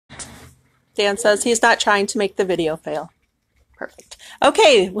Dan says he's not trying to make the video fail. Perfect.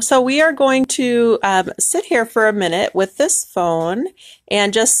 Okay, so we are going to sit here for a minute with this phone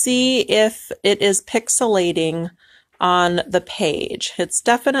and just see if it is pixelating on the page. It's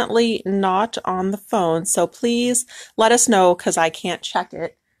definitely not on the phone, so please let us know because I can't check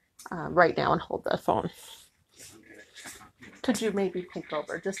it right now and hold the phone. Could you maybe peek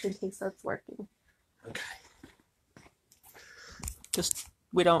over just in case that's working? Okay. Just,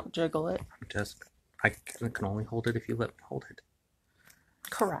 we don't jiggle it. Just, I can only hold it if you let me hold it.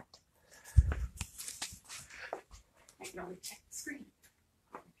 Correct. I can only check the screen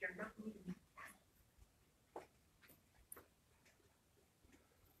if you're not moving.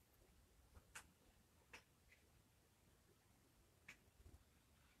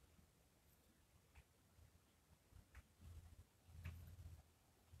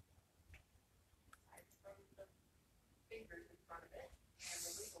 Fingers in front of it and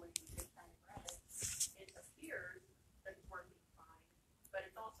the wiggling is trying to grab it. It appears that it's working fine, but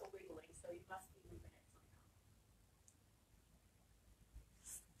it's also wiggling, so you must be moving it somehow.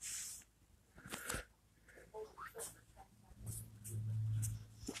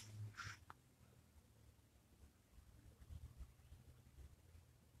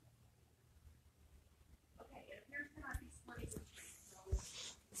 Okay, it appears to not be splitting the screen, so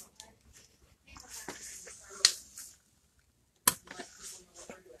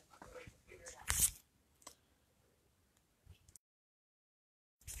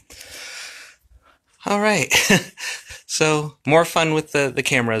All right. So more fun with the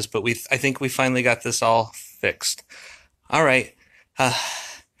cameras, but I think we finally got this all fixed. All right. A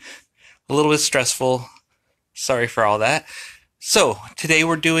little bit stressful. Sorry for all that. So today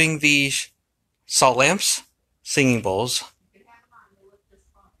we're doing the salt lamps, singing bowls,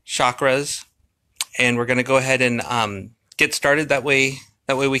 chakras, and we're going to go ahead and get started. That way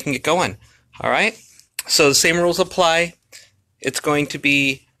we can get going. All right. So the same rules apply. It's going to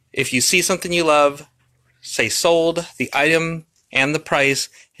be, if you see something you love, say sold, the item, and the price,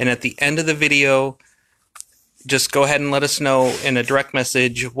 and at the end of the video, just go ahead and let us know in a direct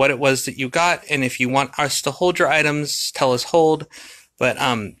message what it was that you got, and if you want us to hold your items, tell us hold, but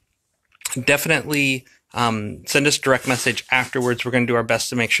definitely send us a direct message afterwards. We're going to do our best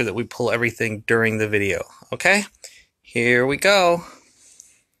to make sure that we pull everything during the video, okay? Here we go.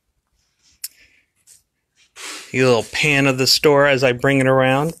 A little pan of the store as I bring it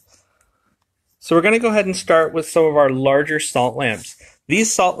around. So we're going to go ahead and start with some of our larger salt lamps.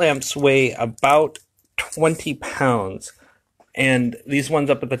 These salt lamps weigh about 20 pounds, and these ones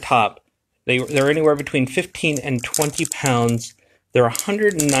up at the top, they're anywhere between 15 and 20 pounds. They're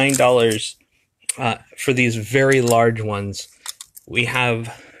 $109 for these very large ones. We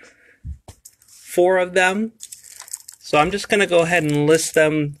have 4 of them, so I'm just going to go ahead and list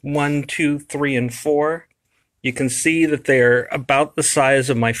them 1, 2, 3, and 4. You can see that they're about the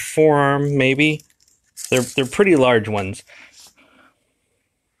size of my forearm, maybe. They're pretty large ones.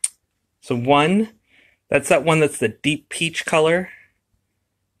 So 1, that's that one that's the deep peach color.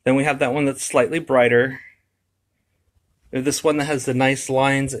 Then we have that one that's slightly brighter. We have this one that has the nice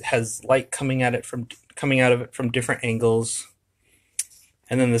lines. It has light coming out of it from different angles.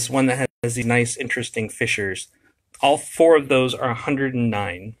 And then this one that has these nice, interesting fissures. All 4 of those are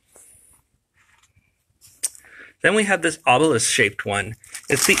 $109. Then we have this obelisk-shaped one.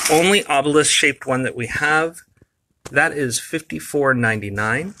 It's the only obelisk-shaped one that we have. That is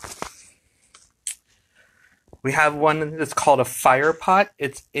 $54.99. We have one that's called a fire pot.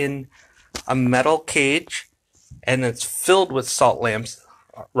 It's in a metal cage, and it's filled with salt lamps,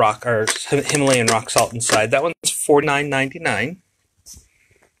 or Himalayan rock salt inside. That one's $49.99.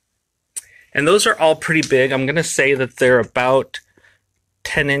 And those are all pretty big. I'm going to say that they're about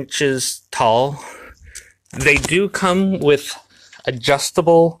 10 inches tall. They do come with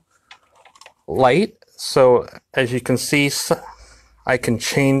adjustable light, so as you can see, I can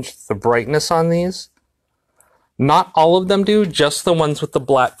change the brightness on these. Not all of them do, just the ones with the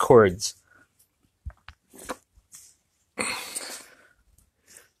black cords.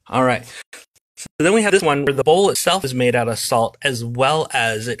 All right, so then we have this one where the bowl itself is made out of salt, as well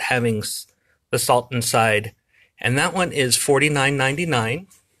as it having the salt inside, and that one is $49.99.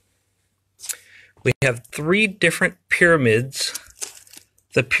 We have 3 different pyramids.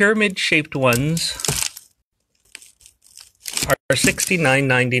 The pyramid-shaped ones are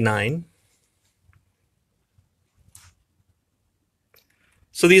 $69.99.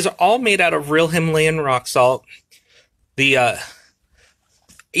 So these are all made out of real Himalayan rock salt. Each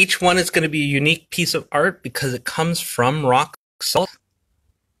one is going to be a unique piece of art because it comes from rock salt.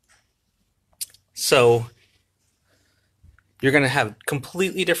 So You're going to have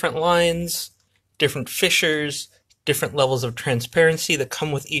completely different lines, different fissures, different levels of transparency that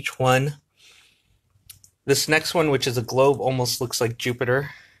come with each one. This next one, which is a globe, almost looks like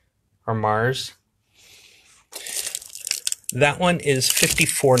Jupiter or Mars. That one is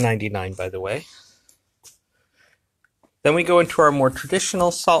 $54.99, by the way. Then we go into our more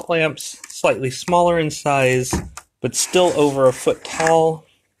traditional salt lamps, slightly smaller in size, but still over a foot tall.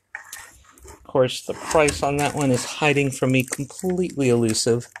 Of course, the price on that one is hiding from me, completely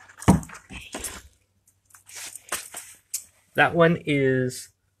elusive. That one is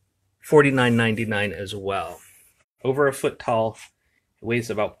 $49.99 as well. Over a foot tall, it weighs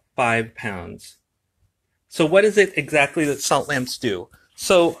about 5 pounds. So what is it exactly that salt lamps do?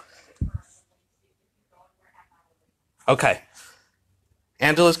 Okay.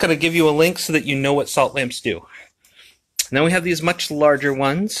 Angela's going to give you a link so that you know what salt lamps do. And then we have these much larger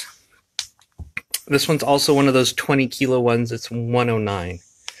ones. This one's also one of those 20 kilo ones. It's $109.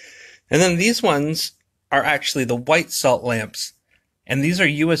 And then these ones are actually the white salt lamps. And these are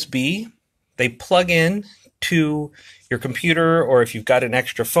USB. They plug in to your computer, or if you've got an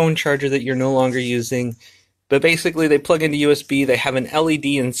extra phone charger that you're no longer using. But basically they plug into USB. They have an LED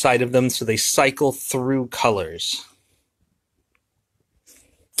inside of them, so they cycle through colors.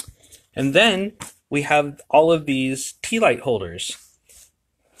 And then we have all of these tea light holders.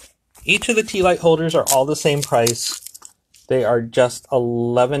 Each of the tea light holders are all the same price. They are just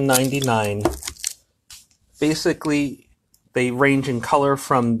 $11.99. Basically, they range in color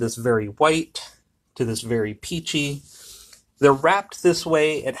from this very white to this very peachy. They're wrapped this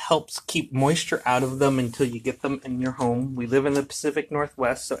way. It helps keep moisture out of them until you get them in your home. We live in the Pacific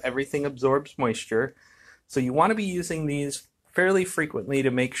Northwest, so everything absorbs moisture. So you want to be using these fairly frequently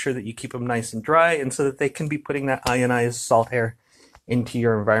to make sure that you keep them nice and dry, and so that they can be putting that ionized salt air into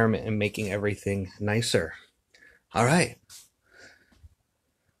your environment and making everything nicer. All right,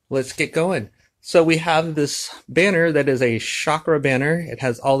 let's get going. So we have this banner that is a chakra banner. It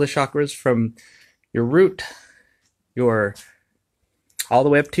has all the chakras from your root, all the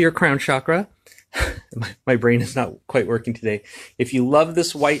way up to your crown chakra. My brain is not quite working today. If you love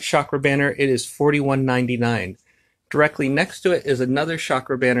this white chakra banner, it is $41.99. Directly next to it is another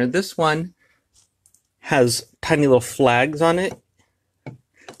chakra banner. This one has tiny little flags on it.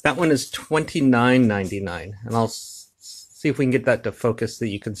 That one is $29.99. And I'll see if we can get that to focus so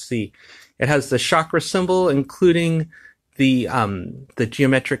that you can see. It has the chakra symbol, including the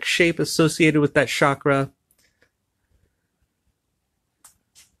geometric shape associated with that chakra.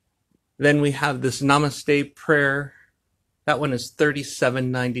 Then we have this Namaste prayer. That one is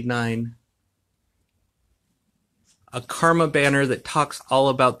 $37.99. A karma banner that talks all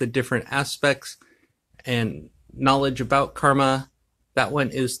about the different aspects and knowledge about karma. That one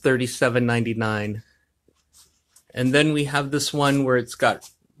is $37.99. And then we have this one where it's got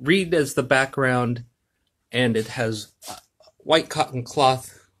reed as the background, and it has white cotton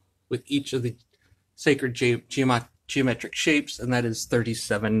cloth with each of the sacred geometric shapes, and that is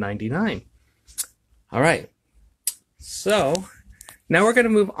 $37.99. All right. So now we're going to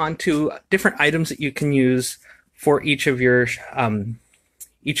move on to different items that you can use for each of your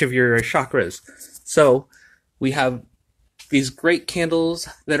chakras. So we have these great candles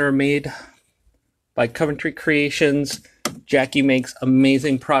that are made by Coventry Creations. Jackie makes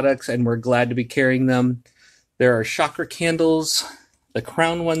amazing products, and we're glad to be carrying them. There are chakra candles. The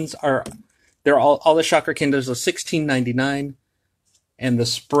crown ones are, they're all the chakra candles are $16.99, and the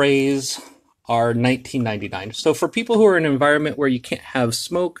sprays are $19.99. So for people who are in an environment where you can't have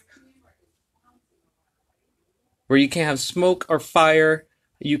smoke, or fire,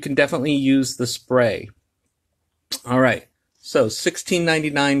 you can definitely use the spray. All right, so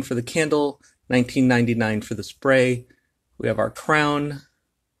 $16.99 for the candle, $19.99 for the spray. We have our crown,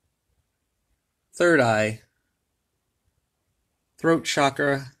 third eye, throat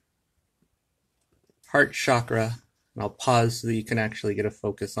chakra, heart chakra, and I'll pause so that you can actually get a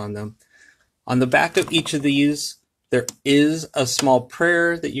focus on them. On the back of each of these, there is a small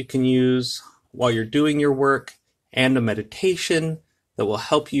prayer that you can use while you're doing your work, and a meditation that will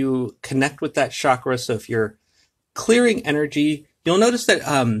help you connect with that chakra. So if you're clearing energy, you'll notice that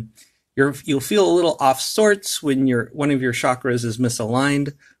you'll feel a little off sorts when one of your chakras is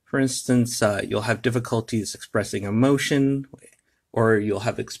misaligned. For instance, you'll have difficulties expressing emotion, or you'll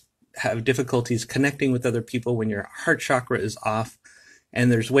have difficulties connecting with other people when your heart chakra is off.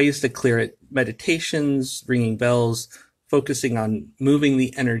 And there's ways to clear it: meditations, ringing bells, focusing on moving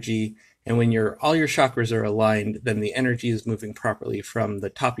the energy. And when all your chakras are aligned, then the energy is moving properly from the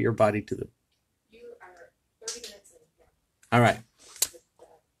top of your body to the... You are 30 minutes in. All right.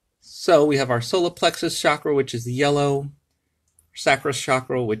 So we have our solar plexus chakra, which is yellow. sacral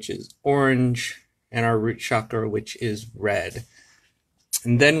chakra, which is orange, and our root chakra, which is red.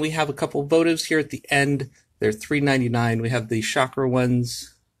 And then we have a couple votives here at the end. They're $3.99. We have the chakra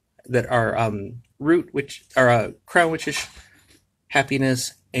ones that are root, which are crown, which is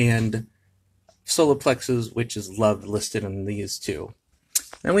happiness, and solar plexus, which is love, listed in these two.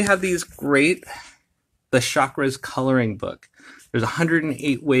 Then we have these great, the chakras coloring book. There's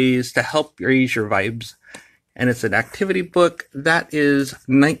 108 ways to help raise your vibes, and it's an activity book. That is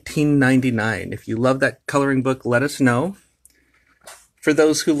 $19.99. If you love that coloring book, let us know. For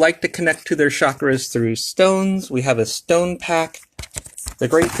those who like to connect to their chakras through stones, we have a stone pack. The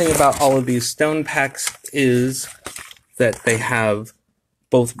great thing about all of these stone packs is that they have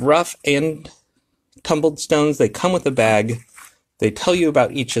both rough and tumbled stones. They come with a bag. They tell you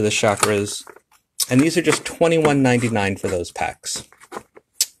about each of the chakras. And these are just $21.99 for those packs.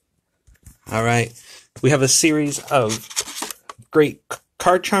 All right. We have a series of great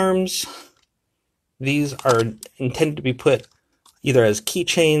card charms. These are intended to be put either as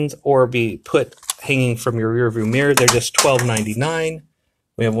keychains or be put hanging from your rearview mirror. They're just $12.99.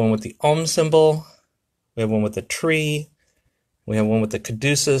 We have one with the Om symbol. We have one with the tree. We have one with the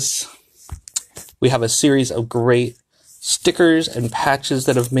caduceus. We have a series of great stickers and patches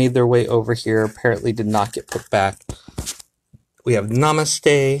that have made their way over here. Apparently did not get put back. We have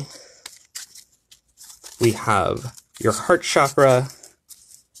Namaste. We have your heart chakra.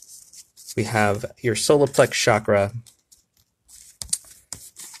 We have your solar plex chakra.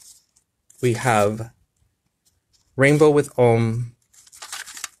 We have Rainbow with Om.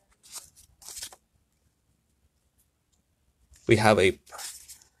 We have a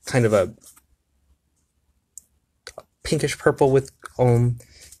kind of a pinkish purple with Om. And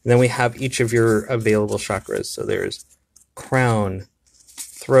then we have each of your available chakras. So there's crown,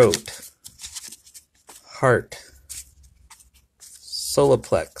 throat, heart, solar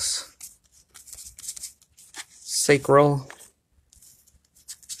plex, sacral,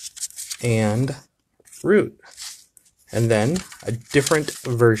 and root. And then a different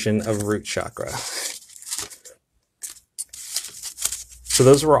version of root chakra. So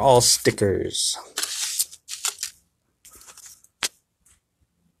those were all stickers.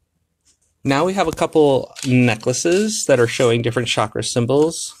 Now we have a couple necklaces that are showing different chakra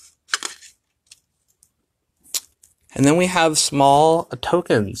symbols. And then we have small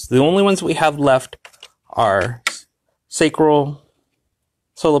tokens. The only ones we have left are sacral,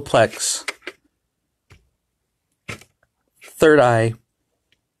 solar plex, third eye.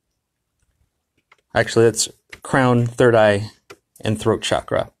 Actually, that's crown, third eye, and throat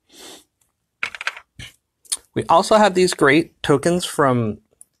chakra. We also have these great tokens from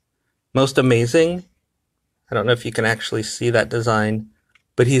Most Amazing. I don't know if you can actually see that design,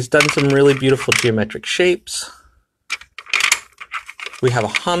 but he's done some really beautiful geometric shapes. We have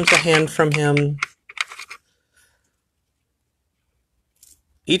a Hamza hand from him.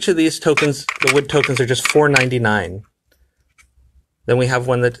 Each of these tokens, the wood tokens, are just $4.99. Then we have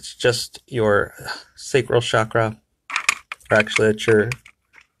one that's just your sacral chakra. Or actually, that's your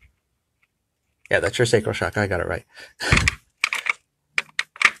sacral chakra. I got it right.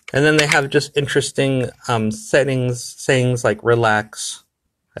 And then they have just interesting sayings like relax.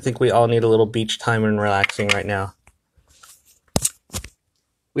 I think we all need a little beach time and relaxing right now.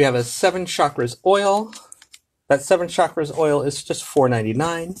 We have a 7 chakras oil. That 7 chakras oil is just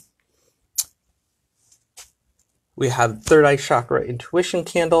 $4.99. We have third eye chakra intuition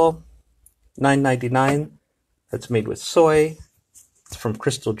candle, $9.99. That's made with soy. It's from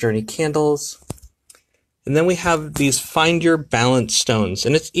Crystal Journey Candles. And then we have these Find Your Balance stones.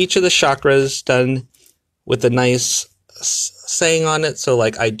 And it's each of the chakras done with a nice saying on it. So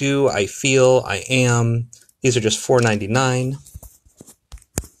like I do, I feel, I am. These are just $4.99.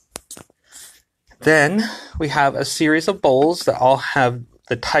 Then we have a series of bowls that all have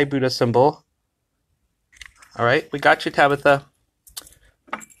the Thai Buddha symbol. All right, we got you, Tabitha.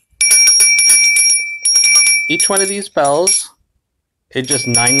 Each one of these bells is just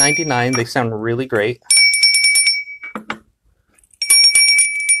 $9.99. They sound really great.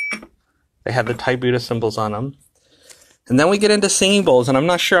 They have the Thai Buddha symbols on them. And then we get into singing bowls, and I'm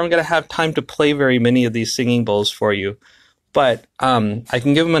not sure I'm going to have time to play very many of these singing bowls for you. But I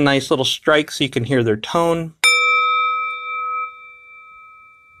can give them a nice little strike so you can hear their tone.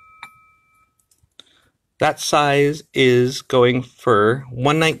 That size is going for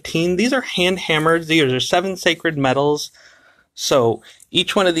 $119. These are hand hammered. These are 7 sacred metals. So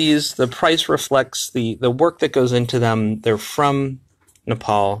each one of these, the price reflects the work that goes into them. They're from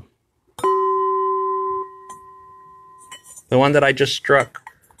Nepal. The one that I just struck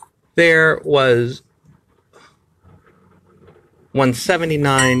there was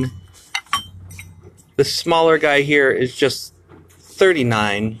 $179. The smaller guy here is just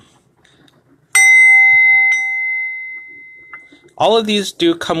 $39. All of these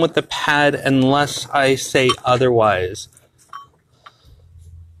do come with the pad unless I say otherwise.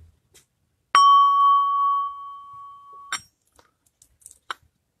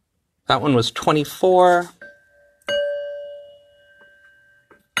 That one was $24.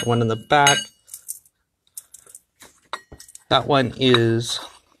 The one in the back. That one is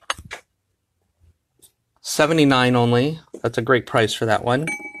 $79 only. That's a great price for that one.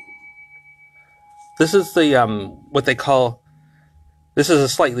 This is the what they call, this is a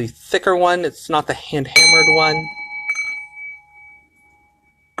slightly thicker one. It's not the hand-hammered one.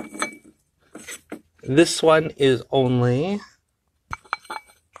 This one is only, of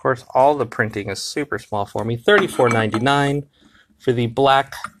course, all the printing is super small for me, $34.99 for the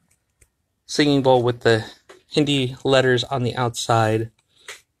black singing bowl with the Hindi letters on the outside.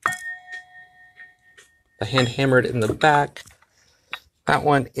 The hand-hammered in the back. That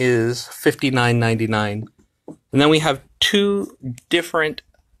one is $59.99. And then we have two different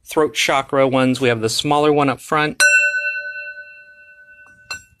throat chakra ones. We have the smaller one up front.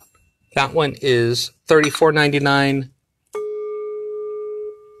 That one is $34.99.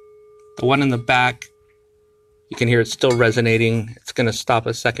 The one in the back, you can hear it's still resonating. It's going to stop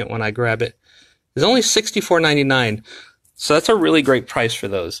a second when I grab it. It's only $64.99. So that's a really great price for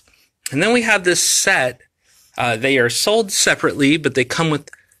those. And then we have this set. They are sold separately, but they come with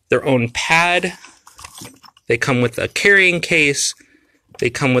their own pad. They come with a carrying case. They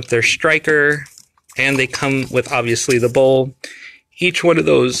come with their striker. And they come with, obviously, the bowl. Each one of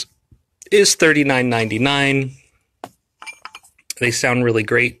those is $39.99. They sound really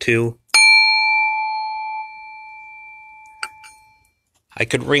great, too. I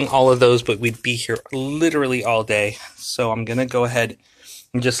could ring all of those, but we'd be here literally all day. So I'm going to go ahead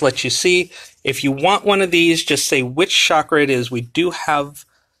and just let you see. If you want one of these, just say which chakra it is. We do have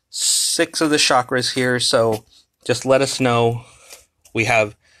 6 of the chakras here, so just let us know. We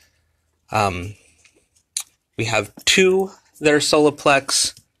have 2 that are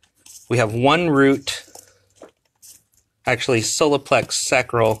soliplex. We have 1 root. Actually, soliplex,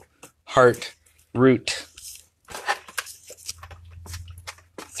 sacral, heart, root,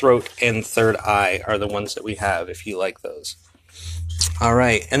 throat, and third eye are the ones that we have, if you like those. All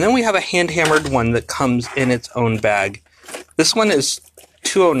right, and then we have a hand-hammered one that comes in its own bag. This one is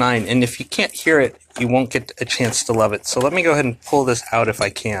 $209, and if you can't hear it, you won't get a chance to love it. So let me go ahead and pull this out if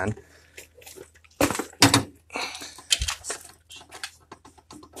I can.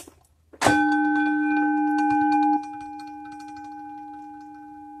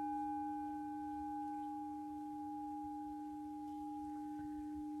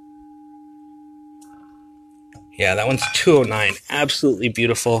 Yeah, that one's $209. Absolutely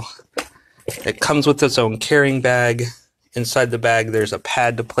beautiful. It comes with its own carrying bag. Inside the bag, there's a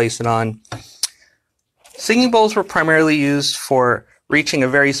pad to place it on. Singing bowls were primarily used for reaching a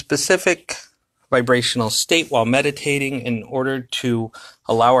very specific vibrational state while meditating in order to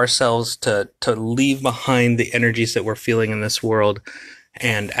allow ourselves to leave behind the energies that we're feeling in this world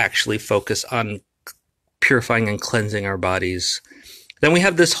and actually focus on purifying and cleansing our bodies. Then we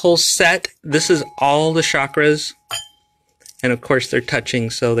have this whole set. This is all the chakras. And of course they're touching,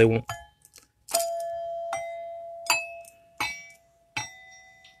 so they won't.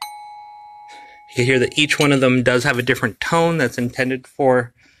 You can hear that each one of them does have a different tone that's intended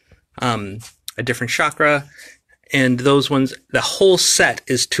for a different chakra. And those ones, the whole set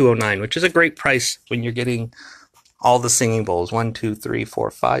is $209, which is a great price when you're getting all the singing bowls. 1, 2, 3, 4,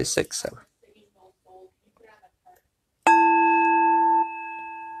 5, 6, 7.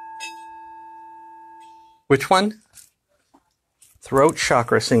 Which one? Throat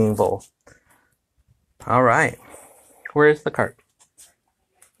chakra singing bowl. All right. Where's the cart?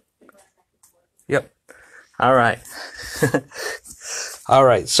 Yep. All right. All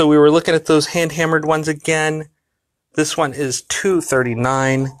right. So we were looking at those hand-hammered ones again. This one is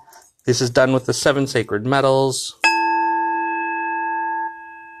 $239. This is done with the 7 sacred metals.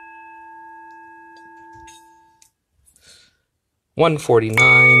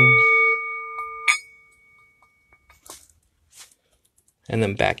 $149. And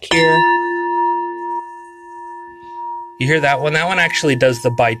then back here. You hear that one? That one actually does the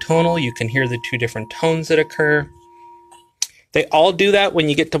bitonal. You can hear the 2 different tones that occur. They all do that when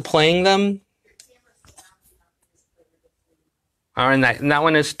you get to playing them. All right, and that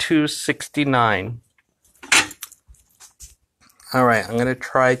one is $269. All right, I'm going to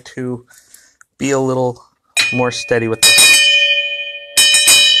try to be a little more steady with this.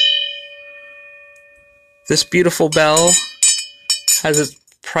 This beautiful bell has its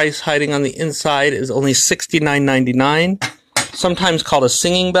price hiding on the inside, is only $69.99. Sometimes called a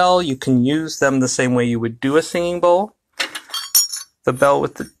singing bell. You can use them the same way you would do a singing bowl. The bell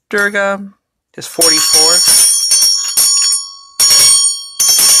with the Durga is $44.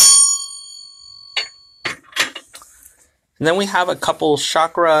 And then we have a couple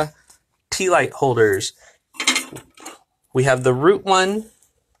Chakra tea light holders. We have the root one.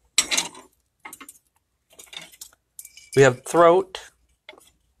 We have throat.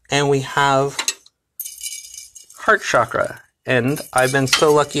 And we have heart chakra. And I've been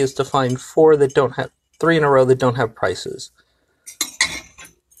so lucky as to find 3 in a row that don't have prices.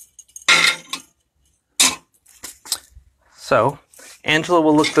 So, Angela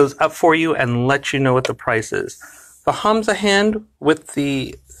will look those up for you and let you know what the price is. The Hamza hand with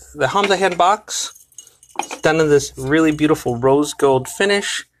the Hamza hand box, it's done in this really beautiful rose gold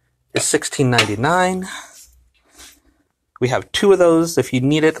finish, is $16.99. We have 2 of those. If you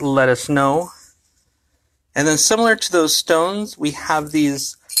need it, let us know. And then similar to those stones, we have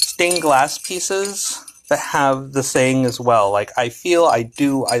these stained glass pieces that have the saying as well. Like, I feel, I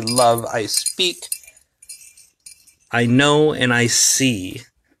do, I love, I speak, I know, and I see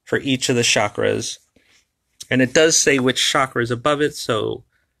for each of the chakras. And it does say which chakra is above it, so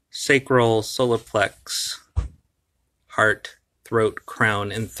sacral, solar plex, heart, throat,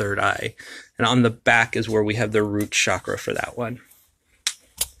 crown, and third eye. And on the back is where we have the root chakra for that one.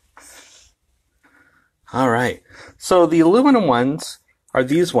 All right, so the aluminum ones are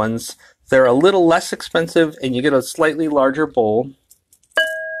these ones. They're a little less expensive, and you get a slightly larger bowl.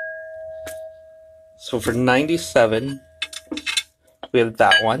 So for $97, we have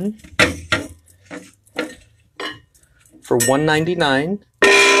that one. For $199,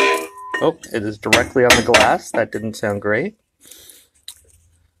 oh, it is directly on the glass. That didn't sound great.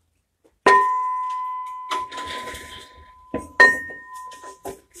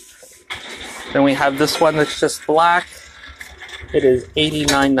 Then we have this one that's just black. It is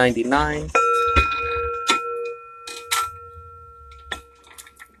 $89.99.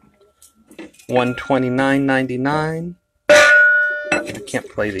 $129.99. I can't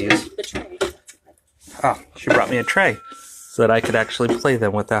play these. Oh, she brought me a tray so that I could actually play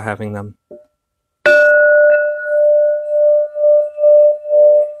them without having them.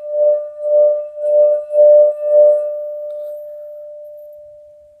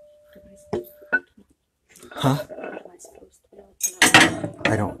 Huh?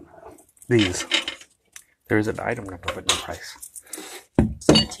 I don't. These. There's an item number, but no price.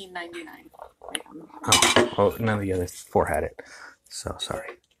 $17.99. Oh, none of the other 4 had it. So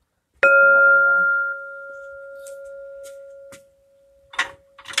sorry.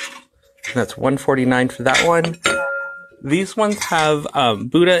 That's $149 for that one. These ones have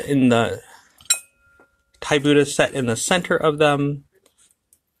Buddha in the Thai Buddha set in the center of them.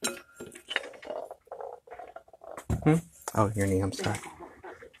 Oh, your knee, I'm sorry.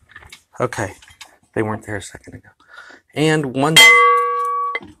 Okay, they weren't there a second ago. And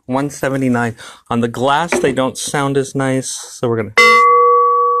 $179. On the glass, they don't sound as nice, so we're gonna.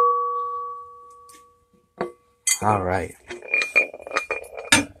 All right.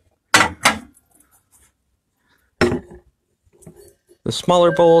 The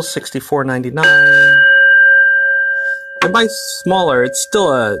smaller bowl, $64.99. And by smaller, it's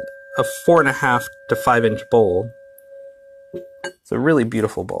still a 4.5 to 5 inch bowl. It's a really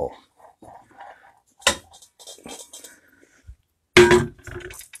beautiful bowl.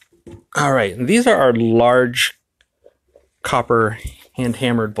 All right, and these are our large copper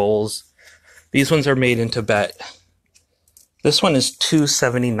hand-hammered bowls. These ones are made in Tibet. This one is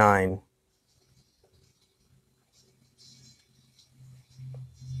 $279.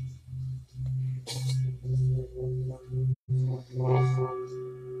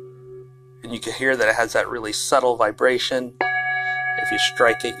 And you can hear that it has that really subtle vibration. If you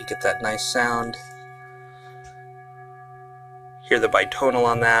strike it, you get that nice sound. Hear the bitonal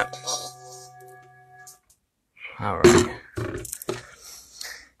on that. All right.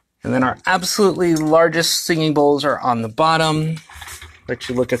 And then our absolutely largest singing bowls are on the bottom. Let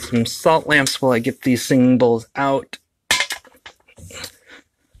you look at some salt lamps while I get these singing bowls out.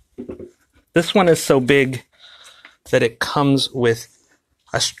 This one is so big that it comes with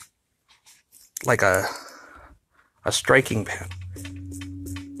a striking pan.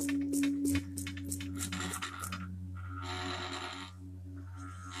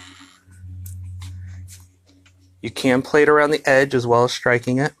 You can play it around the edge as well as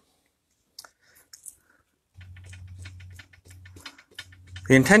striking it.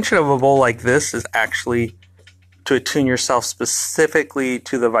 The intention of a bowl like this is actually to attune yourself specifically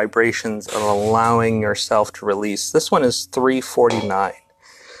to the vibrations and allowing yourself to release. This one is $349.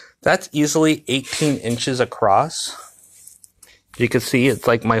 That's easily 18 inches across. You can see it's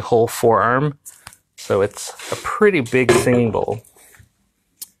like my whole forearm. So it's a pretty big singing bowl.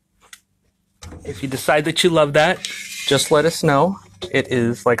 If you decide that you love that, just let us know. It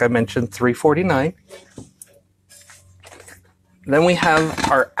is, like I mentioned, $349. Then we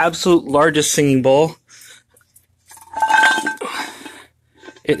have our absolute largest singing bowl.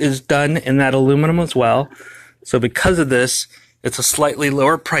 It is done in that aluminum as well. So because of this, it's a slightly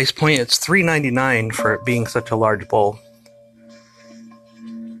lower price point. It's $3.99 for it being such a large bowl.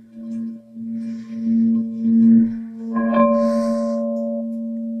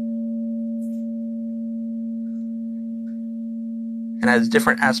 And has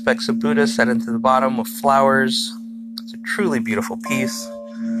different aspects of Buddha set into the bottom with flowers. It's a truly beautiful piece.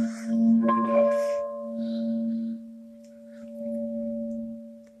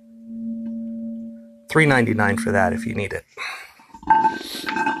 $3.99 for that if you need it.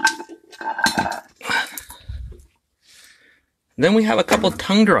 Then we have a couple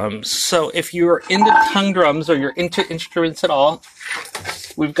tongue drums. So if you're into tongue drums or you're into instruments at all,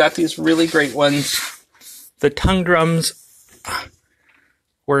 we've got these really great ones. The tongue drums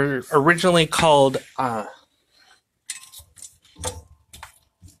were originally called, what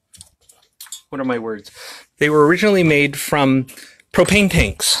are my words? They were originally made from propane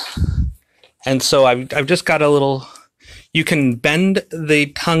tanks. And so I've just got a little, you can bend the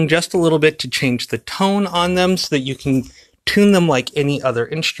tongue just a little bit to change the tone on them so that you can tune them like any other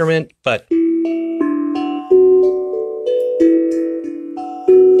instrument, but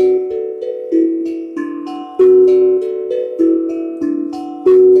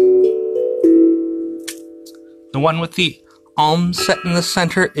the one with the Om set in the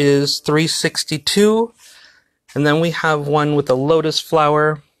center is $362. And then we have one with a lotus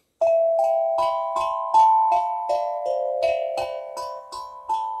flower.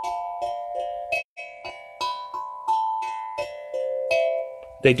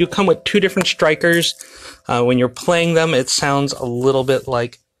 They do come with two different strikers. When you're playing them, it sounds a little bit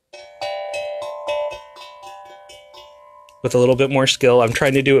like, with a little bit more skill. I'm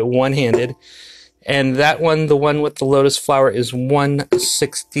trying to do it one-handed. And that one, the one with the lotus flower, is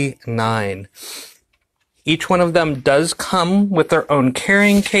 $169. Each one of them does come with their own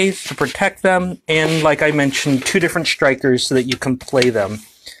carrying case to protect them, and like I mentioned, two different strikers so that you can play them.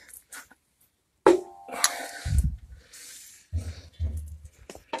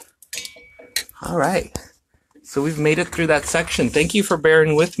 All right, so we've made it through that section. Thank you for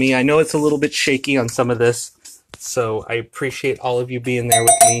bearing with me. I know it's a little bit shaky on some of this, so I appreciate all of you being there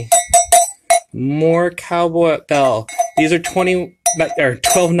with me. More cowboy bell. These are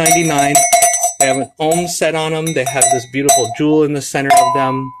 $12.99. They have an Om set on them. They have this beautiful jewel in the center of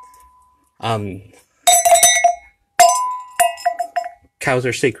them. Cows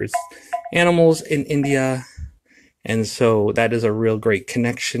are sacred animals in India, and so that is a real great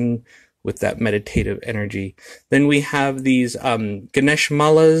connection with that meditative energy. Then we have these Ganesh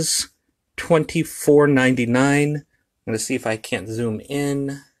malas, $24.99. I'm going to see if I can't zoom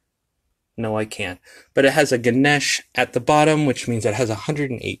in. No, I can't. But it has a Ganesh at the bottom, which means it has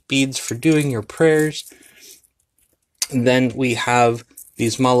 108 beads for doing your prayers. And then we have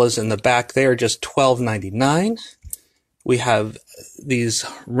these malas in the back. They are just $12.99. We have these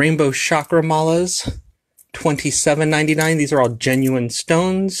rainbow chakra malas, $27.99. These are all genuine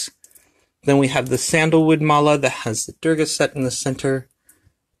stones. Then we have the sandalwood mala that has the Durga set in the center.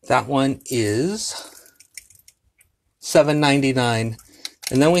 That one is $7.99.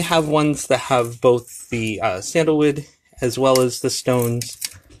 And then we have ones that have both the sandalwood as well as the stones.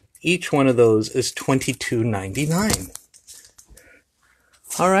 Each one of those is $22.99.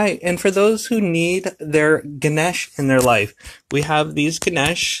 All right, and for those who need their Ganesh in their life, we have these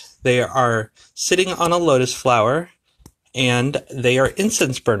Ganesh. They are sitting on a lotus flower, and they are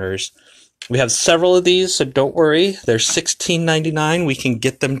incense burners. We have several of these, so don't worry. They're $16.99. We can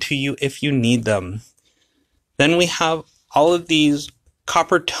get them to you if you need them. Then we have all of these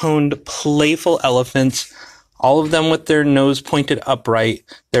copper-toned, playful elephants, all of them with their nose pointed upright.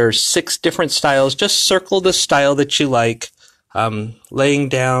 There are 6 different styles. Just circle the style that you like. Laying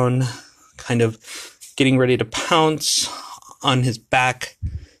down, kind of getting ready to pounce on his back,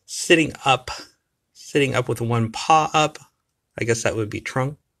 sitting up with one paw up. I guess that would be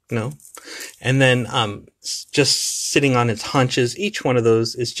trunk, no? And then just sitting on its haunches. Each one of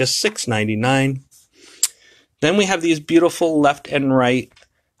those is just $6.99. Then we have these beautiful left and right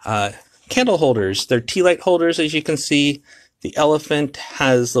candle holders. They're tea light holders, as you can see. The elephant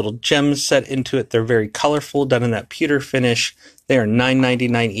has little gems set into it. They're very colorful, done in that pewter finish. They are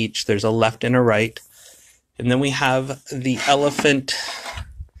 $9.99 each. There's a left and a right. And then we have the elephant,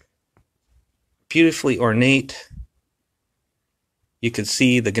 beautifully ornate. You can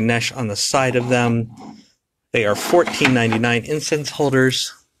see the Ganesh on the side of them. They are $14.99 incense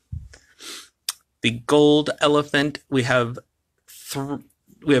holders. The gold elephant, we have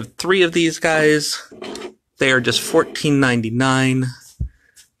three of these guys. They are just $14.99.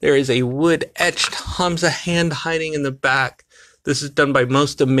 There is a wood-etched Hamza hand hiding in the back. This is done by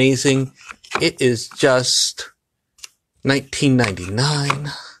Most Amazing. It is just $19.99.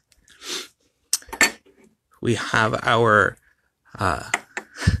 We have our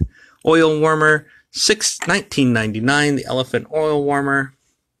oil warmer, $19.99. The elephant oil warmer.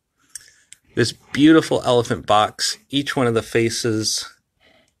 This beautiful elephant box. Each one of the faces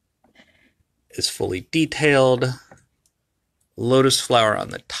is fully detailed. Lotus flower on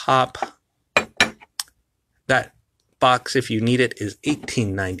the top. That box, if you need it, is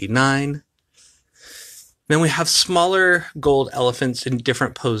 $18.99. Then we have smaller gold elephants in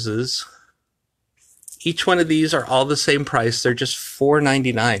different poses. Each one of these are all the same price. They're just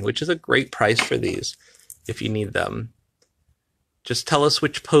 $4.99, which is a great price for these if you need them. Just tell us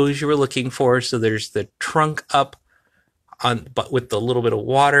which pose you were looking for. So there's the trunk up but with a little bit of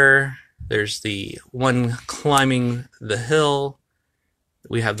water. There's the one climbing the hill.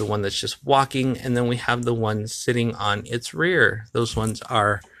 We have the one that's just walking, and then we have the one sitting on its rear. Those ones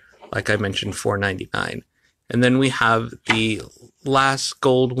are, like I mentioned, $4.99. And then we have the last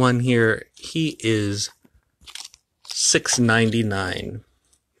gold one here. He is $6.99.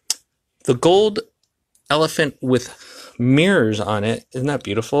 The gold elephant with mirrors on it, isn't that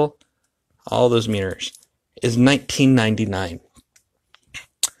beautiful? All those mirrors, is $19.99.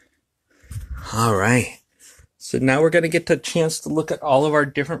 All right. So now we're going to get a chance to look at all of our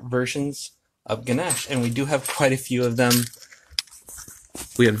different versions of Ganesh, and we do have quite a few of them.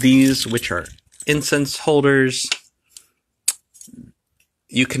 We have these, which are incense holders.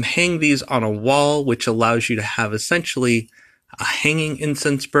 You can hang these on a wall, which allows you to have essentially a hanging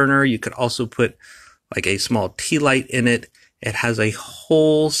incense burner. You could also put like a small tea light in it. It has a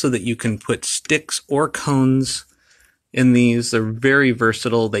hole so that you can put sticks or cones in these. They're very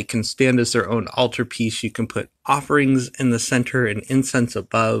versatile. They can stand as their own altarpiece. You can put offerings in the center and incense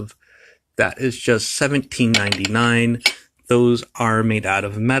above. That is just $17.99. Those are made out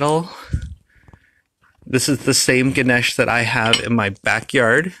of metal. This is the same Ganesh that I have in my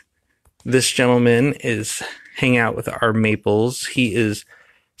backyard. This gentleman is hanging out with our maples. He is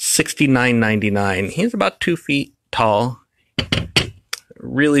 $69.99. He's about 2 feet tall.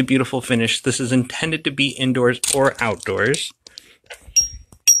 Really beautiful finish. This is intended to be indoors or outdoors.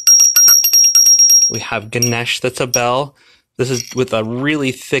 We have Ganesh that's a bell. This is with a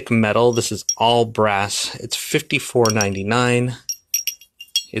really thick metal. This is all brass. It's $54.99.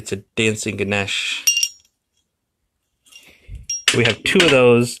 It's a dancing Ganesh. We have 2 of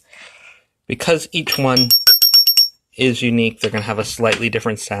those. Because each one is unique, they're going to have a slightly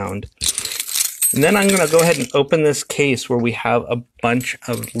different sound. And then I'm going to go ahead and open this case where we have a bunch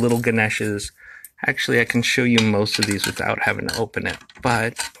of little Ganeshes. Actually, I can show you most of these without having to open it,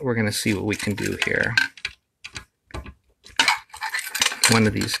 but we're going to see what we can do here. One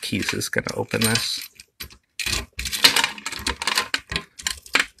of these keys is going to open this.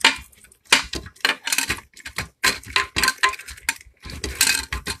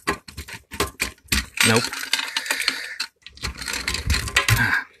 Nope.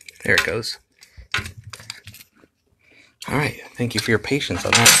 There it goes. All right, thank you for your patience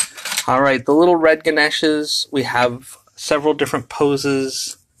on that. All right, the little red Ganeshes, we have several different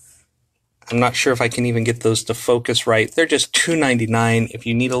poses. I'm not sure if I can even get those to focus right. They're just $2.99 if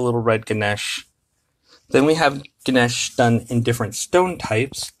you need a little red Ganesh. Then we have Ganesh done in different stone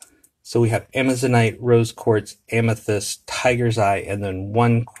types. So we have Amazonite, rose quartz, amethyst, tiger's eye, and then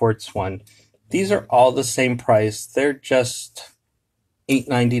one quartz one. These are all the same price. They're just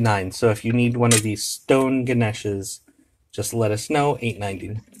 $8.99. So if you need one of these stone Ganeshes, just let us know.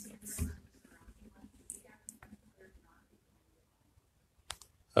 $8.99.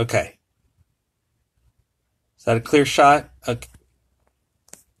 Okay. Is that a clear shot? Okay.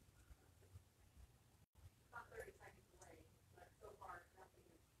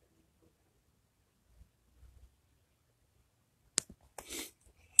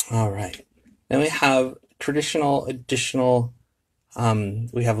 All right. Then we have traditional, additional,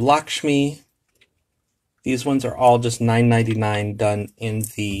 we have Lakshmi. These ones are all just $9.99 done in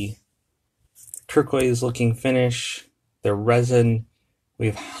the turquoise looking finish. They're resin. We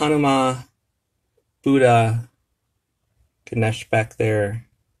have Hanuma, Buddha, Ganesh back there.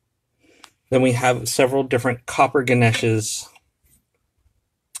 Then we have several different copper Ganeshes.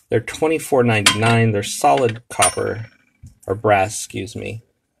 They're $24.99. They're solid copper, or brass, excuse me.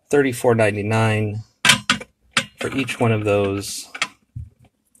 $34.99 for each one of those.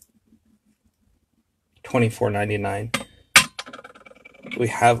 $24.99. We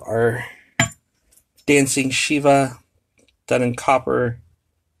have our dancing Shiva done in copper,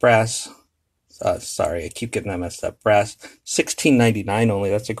 brass. Sorry, I keep getting that messed up. Brass, $16.99 only.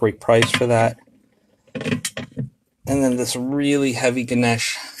 That's a great price for that. And then this really heavy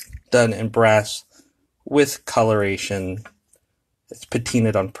Ganesh done in brass with coloration. It's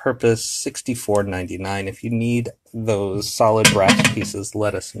patinaed on purpose, $64.99. If you need those solid brass pieces,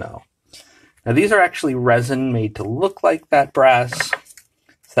 let us know. Now these are actually resin made to look like that brass,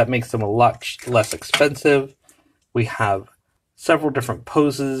 so that makes them a lot less expensive. We have several different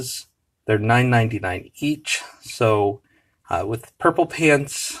poses. They're $9.99 each. So with purple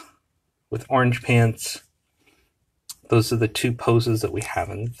pants, with orange pants, those are the two poses that we have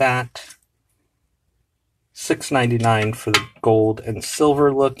in that. $6.99 for the gold and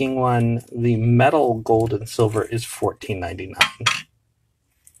silver looking one. The metal gold and silver is $14.99.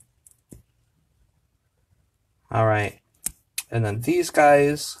 All right, and then these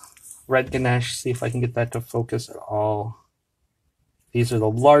guys, red Ganesh, see if I can get that to focus at all. These are the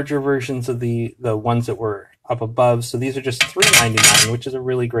larger versions of the ones that were up above. So these are just $3.99, which is a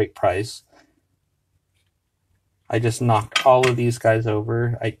really great price. I just knocked all of these guys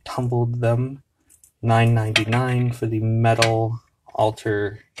over. I tumbled them. $9.99 for the metal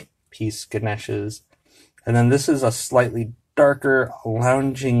altar piece Ganeshes. And then this is a slightly darker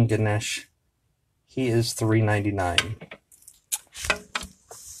lounging Ganesh. He is $3.99.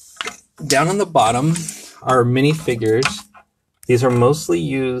 Down on the bottom are minifigures. These are mostly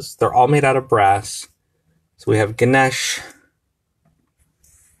used, they're all made out of brass. So we have Ganesh,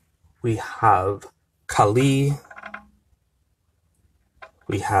 we have Kali,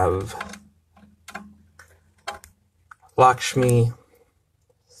 we have Lakshmi.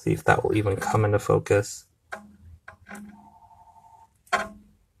 See if that will even come into focus.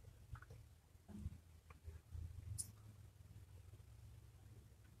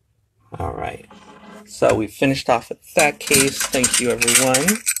 All right, so we finished off with that case. Thank you,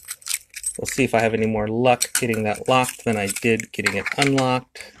 everyone. We'll see if I have any more luck getting that locked than I did getting it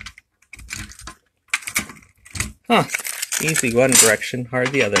unlocked. Huh, easy one direction,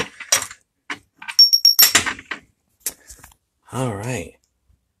 hard the other. All right,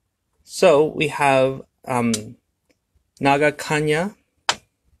 so we have Naga Kanya.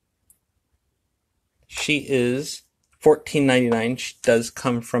 She is $14.99. She does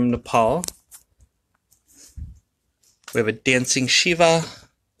come from Nepal. We have a dancing Shiva.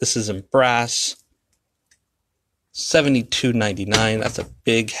 This is in brass. $72.99. That's a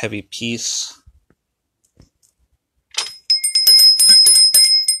big, heavy piece.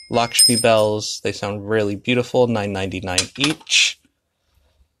 Lakshmi bells. They sound really beautiful. $9.99 each.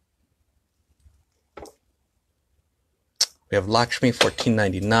 We have Lakshmi,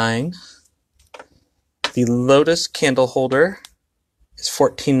 $14.99. The lotus candle holder is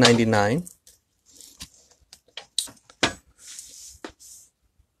 $14.99.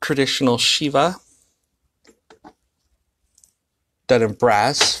 Traditional Shiva, done in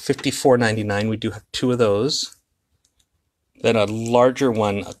brass, $54.99. We do have two of those. Then a larger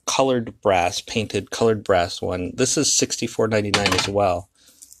one, a colored brass, painted colored brass one. This is $64.99 as well.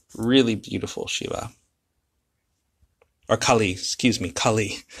 Really beautiful Shiva. Or Kali, excuse me,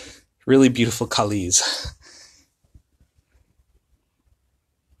 Kali. Really beautiful Kalis.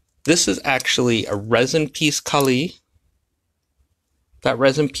 This is actually a resin piece Kali. That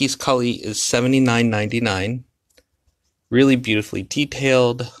resin piece Kali is $79.99. Really beautifully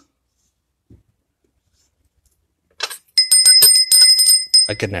detailed.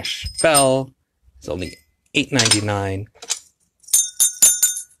 A Ganesh bell is only $8.99.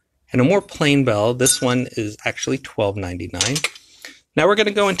 And a more plain bell, this one is actually $12.99. Now we're going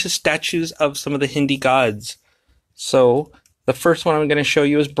to go into statues of some of the Hindi gods. So the first one I'm going to show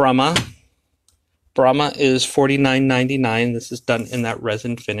you is Brahma. Brahma is $49.99. This is done in that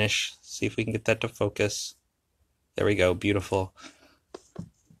resin finish. See if we can get that to focus. There we go, beautiful.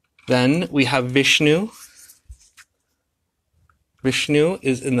 Then we have Vishnu. Vishnu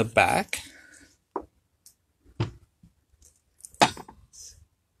is in the back.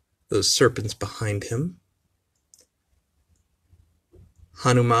 Those serpents behind him.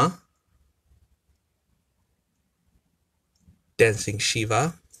 Hanuma, dancing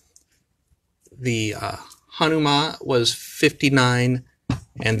Shiva. The Hanuma was $59,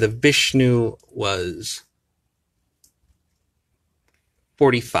 and the Vishnu was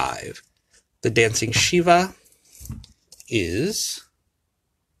 $45. The Dancing Shiva is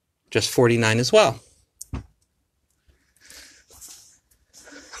just $49 as well.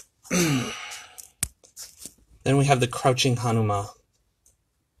 Then we have the Crouching Hanuma.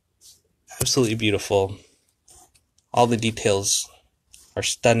 Absolutely beautiful. All the details are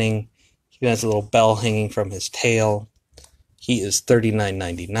stunning. He has a little bell hanging from his tail. He is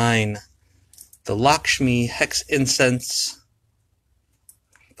 $39.99. The Lakshmi Hex Incense.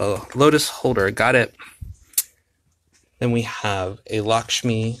 The Lotus Holder, got it. Then we have a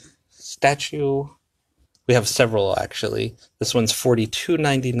Lakshmi statue. We have several, actually. This one's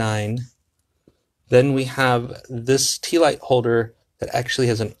 $42.99. Then we have this tea light holder that actually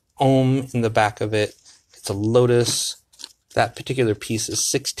has an Om in the back of it. It's a lotus. That particular piece is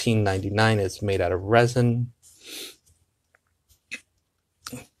 $16.99. It's made out of resin.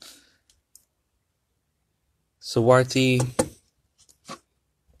 Sawarthi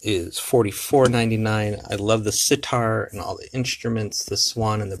is $44.99. I love the sitar and all the instruments, the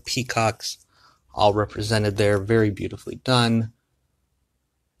swan and the peacocks, all represented there. Very beautifully done.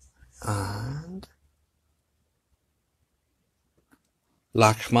 And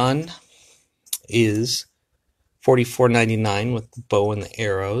Lakshman is $44.99 with the bow and the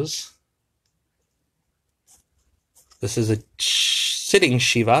arrows. This is a sitting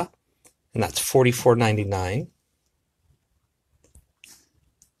Shiva, and that's $44.99.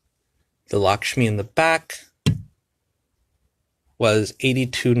 The Lakshmi in the back was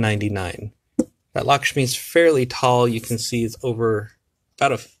 $82.99. That Lakshmi is fairly tall. You can see it's over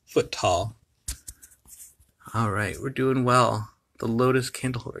about a foot tall. All right, we're doing well. The lotus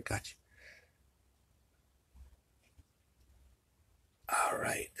candle holder, got you. All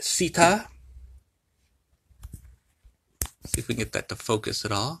right, Sita. See if we can get that to focus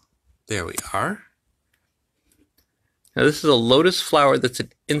at all. There we are. Now this is a lotus flower that's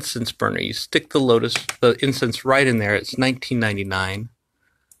an incense burner. You stick the incense right in there. It's $19.99.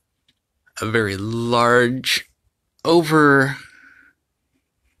 A very large, I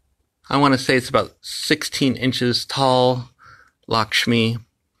want to say it's about 16 inches tall, Lakshmi.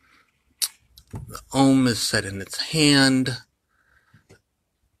 The Om is set in its hand.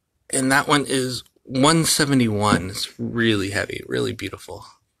 And that one is $171. It's really heavy, really beautiful.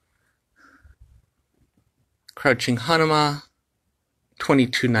 Crouching Hanuma,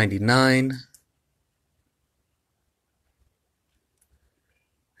 $22.99.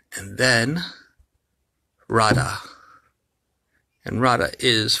 And then Radha. And Radha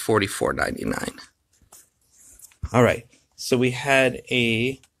is $44.99. All right. So we had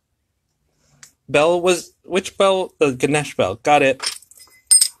a bell. Which bell? The Ganesh bell. Got it.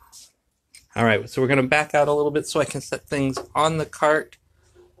 All right. So we're going to back out a little bit so I can set things on the cart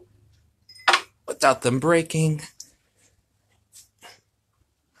without them breaking.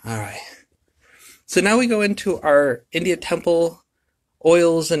 All right. So now we go into our India Temple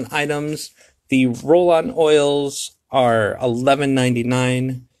oils and items. The roll-on oils are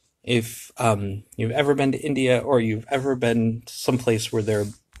 $11.99. If you've ever been to India or you've ever been someplace where they're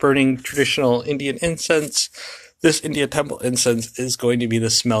burning traditional Indian incense, this India Temple incense is going to be the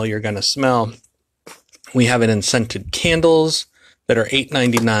smell you're going to smell. We have it in scented candles that are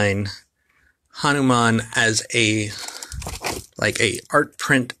 $8.99. Hanuman as a art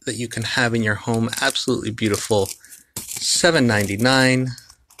print that you can have in your home. Absolutely beautiful. $7.99.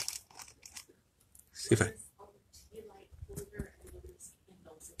 See if I...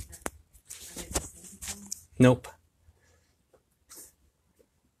 Nope.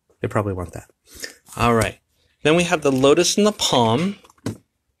 They probably want that. All right. Then we have the lotus in the palm.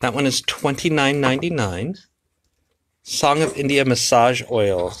 That one is $29.99. Song of India massage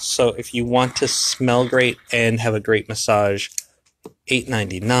oil. So if you want to smell great and have a great massage,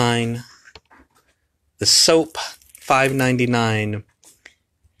 $8.99. The soap, $5.99.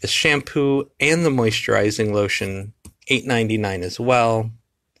 The shampoo and the moisturizing lotion, $8.99 as well.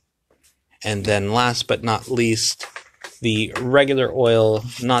 And then last but not least, the regular oil,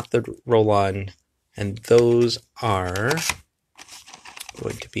 not the roll-on. And those are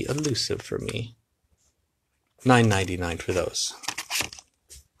going to be elusive for me. $9.99 for those.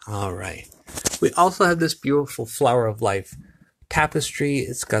 All right. We also have this beautiful Flower of Life tapestry.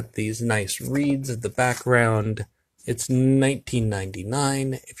 It's got these nice reeds at the background. It's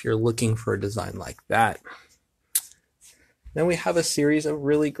 $19.99 if you're looking for a design like that. Then we have a series of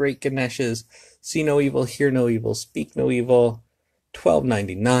really great Ganeshes. See no evil, hear no evil, speak no evil.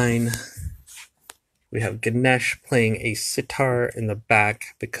 $12.99. We have Ganesh playing a sitar in the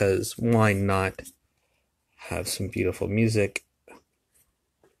back because why not have some beautiful music.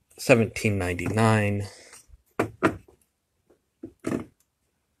 $17.99.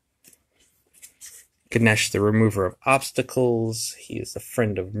 Ganesh, the remover of obstacles. He is the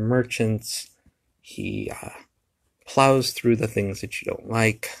friend of merchants. He plows through the things that you don't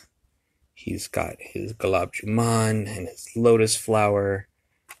like. He's got his Gulab Jamun and his lotus flower.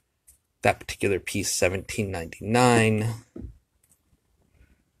 That particular piece, $17.99.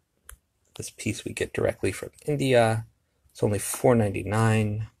 This piece we get directly from India. It's only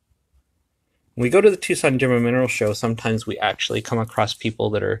 $4.99. When we go to the Tucson Gem and Mineral Show, sometimes we actually come across people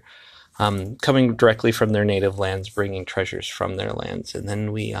that are coming directly from their native lands, bringing treasures from their lands, and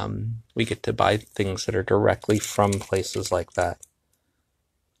then we get to buy things that are directly from places like that.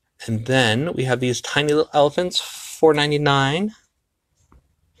 And then we have these tiny little elephants, $4.99.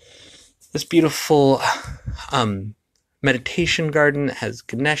 This beautiful meditation garden has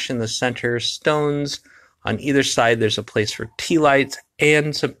Ganesh in the center, stones on either side. There's a place for tea lights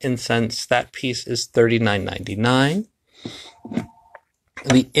and some incense. That piece is $39.99.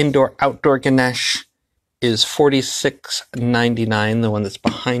 The indoor-outdoor Ganesh is $46.99, the one that's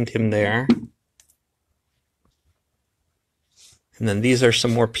behind him there. And then these are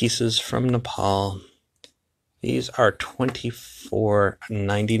some more pieces from Nepal. These are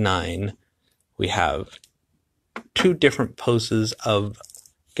 $24.99. We have two different poses of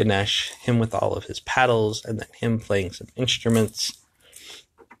Ganesh, him with all of his paddles, and then him playing some instruments.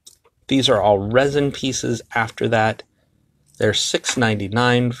 These are all resin pieces after that. They're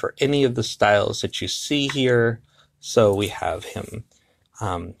 $6.99 for any of the styles that you see here. So we have him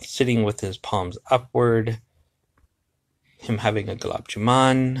sitting with his palms upward, him having a Gulab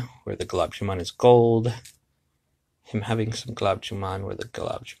Jamun, where the Gulab Jamun is gold, him having some Gulab Jamun where the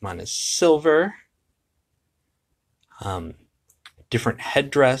Gulab Jamun is silver, different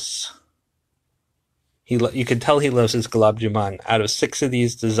headdress. You can tell he loves his Gulab Jamun. Out of 6 of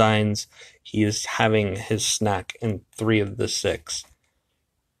these designs, he is having his snack in 3 of the 6.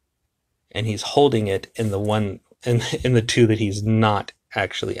 And he's holding it in the one in the 2 that he's not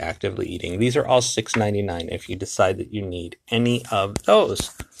actually actively eating. These are all $6.99 if you decide that you need any of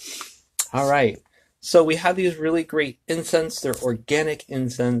those. All right. So we have these really great incense. They're organic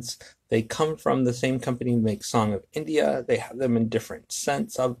incense. They come from the same company that makes Song of India. They have them in different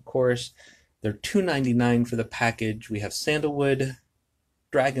scents, of course. They're $2.99 for the package. We have sandalwood,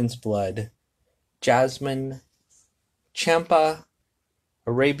 dragon's blood, jasmine, champa,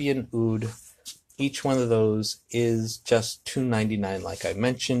 Arabian oud. Each one of those is just $2.99, like I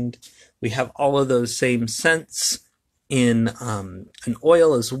mentioned. We have all of those same scents in an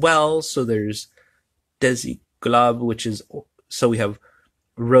oil as well. So there's Desi Gulab, which is, so we have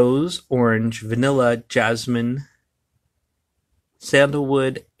rose, orange, vanilla, jasmine,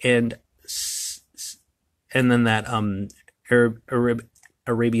 sandalwood, and then that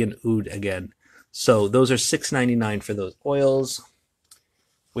Arabian oud again. So those are $6.99 for those oils.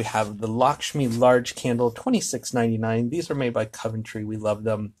 We have the Lakshmi large candle, $26.99. These are made by Coventry. We love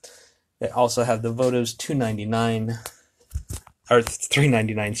them. They also have the votives, $2.99 or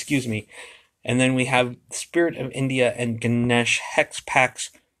 $3.99, excuse me. And then we have Spirit of India and Ganesh hex packs.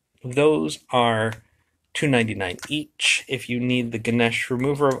 Those are $2.99 each. If you need the Ganesh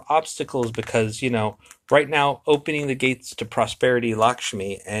remover of obstacles, because, you know, right now opening the gates to prosperity,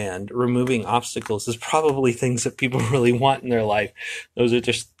 Lakshmi, and removing obstacles is probably things that people really want in their life. Those are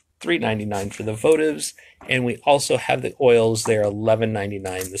just $3.99 for the votives. And we also have the oils. They're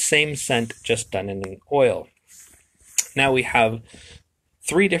 $11.99. The same scent, just done in an oil. Now we have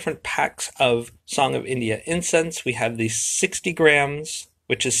 3 different packs of Song of India incense. We have the 60 grams,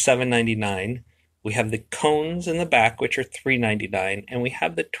 which is $7.99. We have the cones in the back, which are $3.99. And we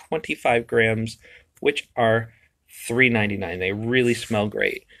have the 25 grams, which are $3.99. They really smell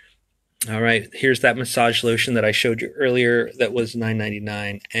great. All right, here's that massage lotion that I showed you earlier that was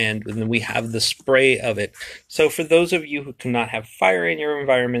 $9.99. And then we have the spray of it. So for those of you who cannot have fire in your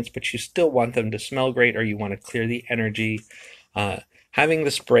environments, but you still want them to smell great, or you want to clear the energy, having the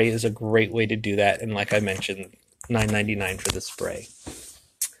spray is a great way to do that. And like I mentioned, $9.99 for the spray.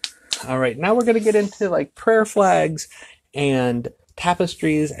 All right, now we're going to get into like prayer flags and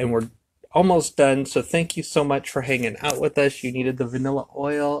tapestries, and we're almost done. So thank you so much for hanging out with us. You needed the vanilla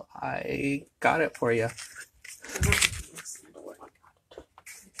oil. I got it for you.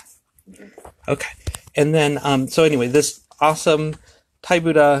 Okay. And then, so anyway, this awesome Thai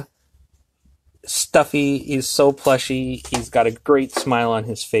Buddha stuffy. He's so plushy. He's got a great smile on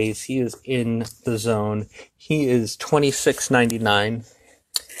his face. He is in the zone. He is $26.99.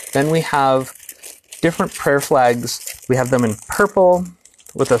 Then we have different prayer flags. We have them in purple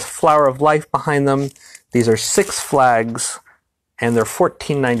with a flower of life behind them. These are 6 flags, and they're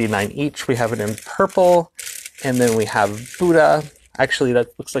 $14.99 each. We have it in purple, and then we have Buddha. Actually,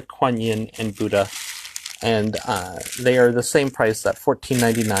 that looks like Kuan Yin and Buddha. and they are the same price at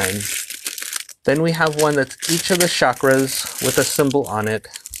 $14.99. Then we have one that's each of the chakras with a symbol on it.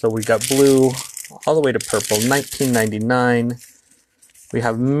 So we got blue all the way to purple, $19.99. We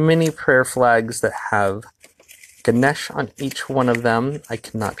have mini prayer flags that have Ganesh on each one of them. I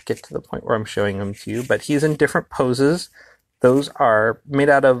cannot get to the point where I'm showing them to you, but he's in different poses. Those are made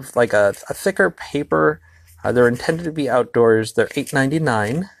out of like a thicker paper. They're intended to be outdoors. They're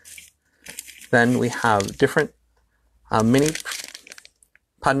 $8.99. Then we have different mini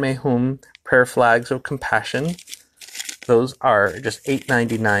Padme Hum prayer flags of compassion. Those are just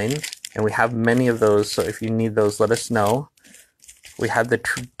 $8.99, and we have many of those, so if you need those, let us know. We have the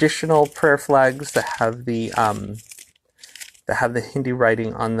traditional prayer flags that have the Hindi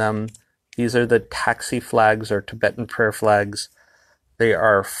writing on them. These are the taxi flags or Tibetan prayer flags. They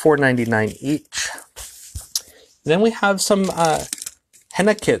are $4.99 each. Then we have some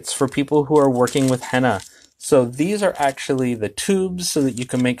henna kits for people who are working with henna. So these are actually the tubes so that you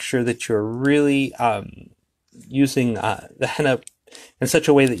can make sure that you're really using the henna in such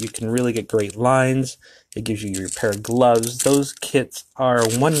a way that you can really get great lines. It gives you your pair of gloves. Those kits are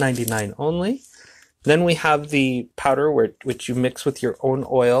 $1.99 only. Then we have the powder which you mix with your own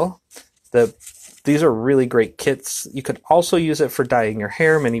oil. These are really great kits. You could also use it for dyeing your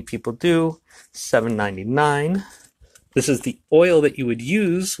hair. Many people do. $7.99. This is the oil that you would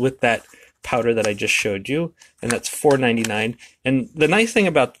use with that powder that I just showed you, and that's $4.99. And the nice thing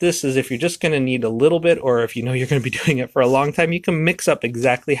about this is if you're just going to need a little bit, or if you know you're going to be doing it for a long time, you can mix up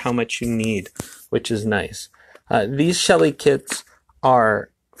exactly how much you need, which is nice. These Shelly kits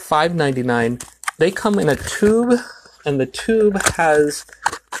are $5.99. They come in a tube, and the tube has,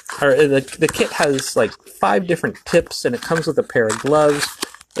 or the kit has like 5 different tips, and it comes with a pair of gloves.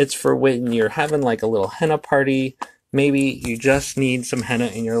 It's for when you're having like a little henna party. Maybe you just need some henna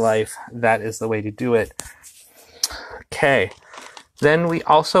in your life. That is the way to do it. Okay. Then we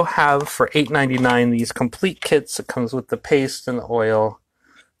also have for $8.99 these complete kits. It comes with the paste and the oil.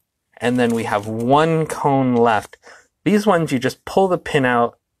 And then we have 1 cone left. These ones you just pull the pin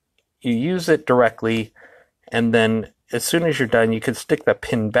out, you use it directly, and then as soon as you're done, you can stick the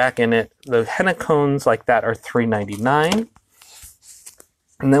pin back in it. The henna cones like that are $3.99.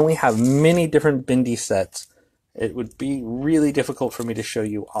 And then we have many different bindi sets. It would be really difficult for me to show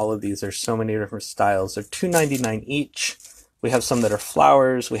you all of these. There's so many different styles. They're $2.99 each. We have some that are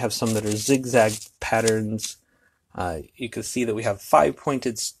flowers. We have some that are zigzag patterns. You can see that we have 5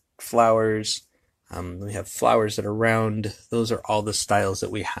 pointed flowers. We have flowers that are round. Those are all the styles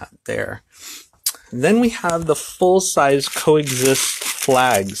that we have there. Then we have the full-size coexist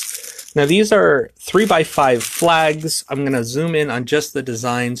flags. Now these are 3x5 flags. I'm going to zoom in on just the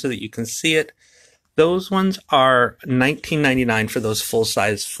design so that you can see it. Those ones are $19.99 for those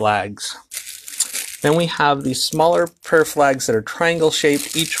full-size flags. Then we have these smaller prayer flags that are triangle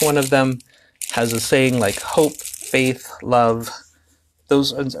shaped. Each one of them has a saying like hope, faith, love.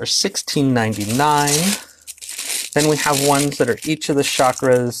 Those ones are $16.99. Then we have ones that are each of the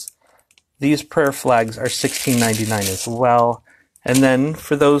chakras. These prayer flags are $16.99 as well. And then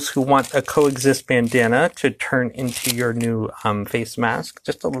for those who want a coexist bandana to turn into your new face mask,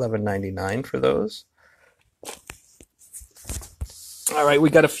 just $11.99 for those. All right,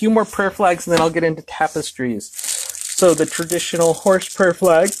 we got a few more prayer flags, and then I'll get into tapestries. So the traditional horse prayer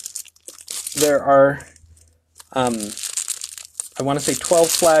flag, there are, I want to say 12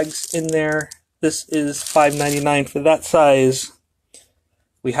 flags in there. This is $5.99 for that size.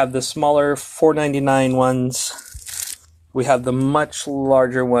 We have the smaller $4.99 ones. We have the much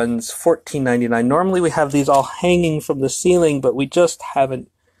larger ones, $14.99. Normally we have these all hanging from the ceiling, but we just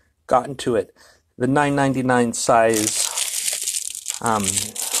haven't gotten to it. The $9.99 size.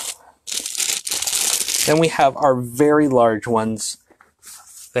 Then we have our very large ones.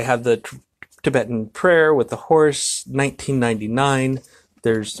 They have the Tibetan prayer with the horse, $19.99.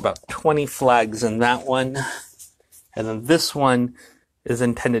 There's about 20 flags in that one. And then this one is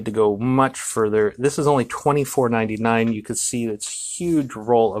intended to go much further. This is only $24.99. You can see this huge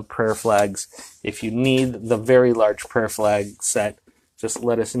roll of prayer flags. If you need the very large prayer flag set, just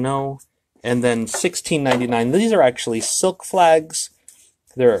let us know. And then $16.99. These are actually silk flags.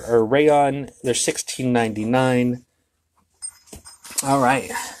 They're rayon. They're $16.99. All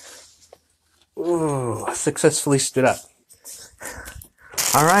right. Ooh, successfully stood up.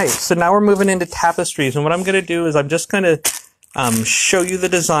 All right, so now we're moving into tapestries. And what I'm going to do is I'm just going to show you the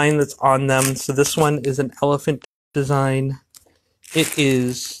design that's on them. So this one is an elephant design. It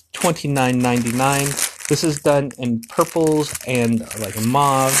is $29.99. This is done in purples and like a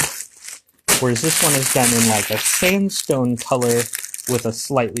mauve, whereas this one is done in like a sandstone color with a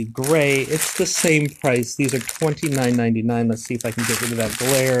slightly gray. It's the same price. These are $29.99. Let's see if I can get rid of that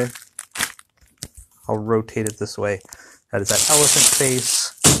glare. I'll rotate it this way. That is that elephant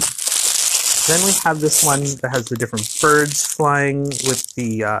face. Then we have this one that has the different birds flying with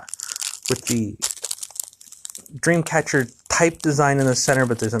the Dreamcatcher type design in the center,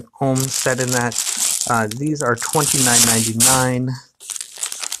 but there's an Om set in that. These are $29.99.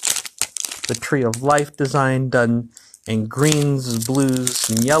 The Tree of Life design done in greens, blues,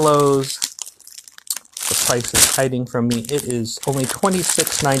 and yellows. The price is hiding from me. It is only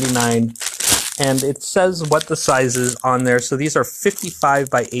 $26.99, and it says what the size is on there. So these are 55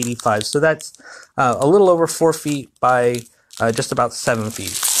 by 85. So that's a little over 4 feet by just about 7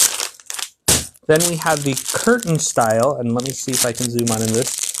 feet. Then we have the curtain style, and let me see if I can zoom on in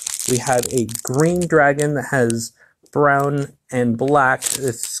this. We have a green dragon that has brown and black.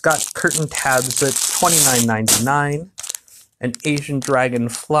 It's got curtain tabs. That's $29.99. An Asian dragon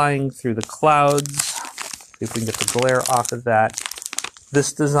flying through the clouds. See if we can get the glare off of that.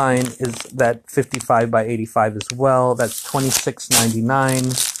 This design is that 55 by 85 as well. That's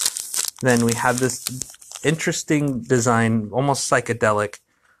 $26.99. Then we have this interesting design, almost psychedelic,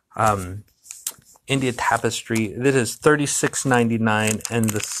 India tapestry. This is $36.99, and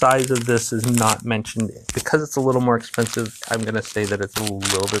the size of this is not mentioned. Because it's a little more expensive, I'm going to say that it's a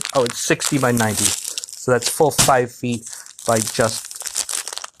little bit... Oh, it's 60 by 90. So that's full 5 feet by just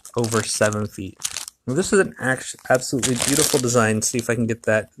over 7 feet. Now, this is an absolutely beautiful design. See if I can get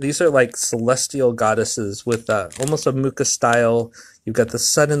that. These are like celestial goddesses with almost a muka style. You've got the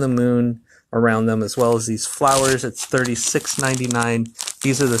sun and the moon around them, as well as these flowers. It's $36.99.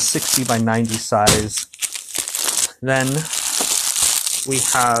 These are the 60 by 90 size. Then we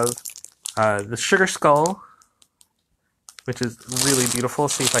have the sugar skull, which is really beautiful.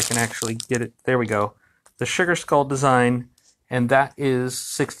 See if I can actually get it. There we go. The sugar skull design, and that is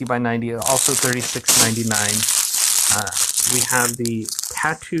 60 by 90, also $36.99. We have the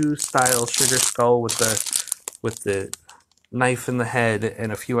tattoo style sugar skull with the knife in the head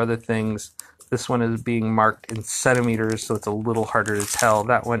and a few other things. This one is being marked in centimeters, so it's a little harder to tell.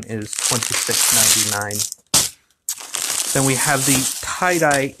 That one is $26.99. Then we have the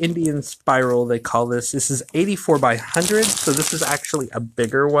tie-dye Indian spiral, they call this. This is 84 by 100, so this is actually a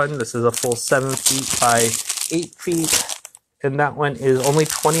bigger one. This is a full 7 feet by 8 feet, and that one is only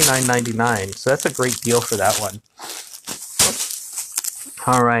 $29.99, so that's a great deal for that one.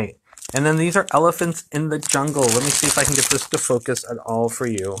 All right, and then these are elephants in the jungle. Let me see if I can get this to focus at all for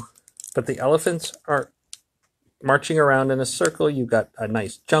you. But the elephants are marching around in a circle. You've got a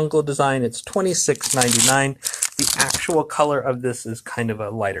nice jungle design. It's $26.99. The actual color of this is kind of a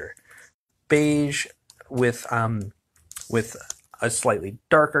lighter beige with a slightly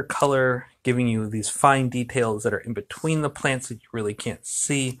darker color, giving you these fine details that are in between the plants that you really can't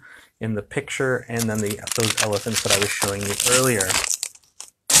see in the picture, and then those elephants that I was showing you earlier.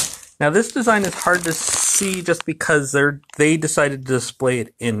 Now this design is hard to see just because they decided to display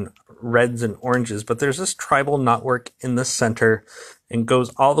it in reds and oranges, but there's this tribal knotwork in the center and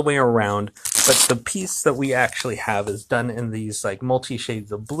goes all the way around. But the piece that we actually have is done in these like multi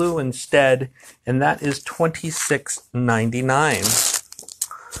shades of blue instead, and that is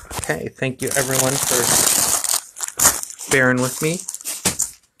 $26.99. Okay, thank you everyone for bearing with me.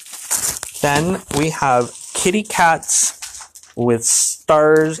 Then we have kitty cats with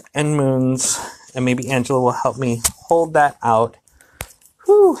stars and moons, and maybe Angela will help me hold that out.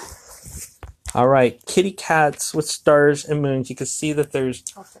 Whew. All right, kitty cats with stars and moons. You can see that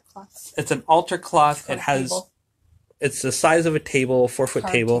it's an altar cloth. It has, it's the size of a table, 4-foot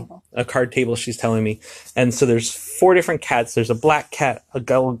table, a card table, she's telling me. And so there's 4 different cats. There's a black cat, a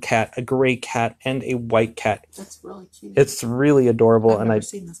gold cat, a gray cat, and a white cat. That's really cute. It's really adorable. I've never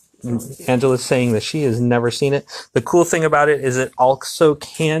seen this before. Angela's saying that she has never seen it. The cool thing about it is it also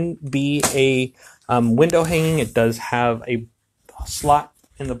can be a window hanging. It does have a slot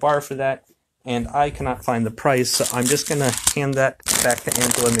in the bar for that. And I cannot find the price, so I'm just going to hand that back to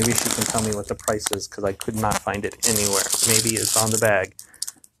Angela. Maybe she can tell me what the price is, because I could not find it anywhere. Maybe it's on the bag.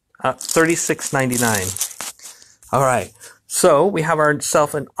 $36.99. All right, so we have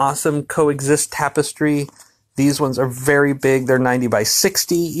ourselves an awesome Coexist tapestry. These ones are very big. They're 90 by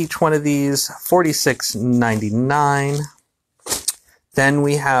 60, each one of these, $46.99. Then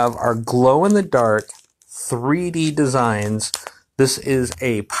we have our glow-in-the-dark 3D designs. This is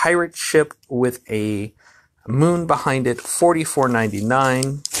a pirate ship with a moon behind it,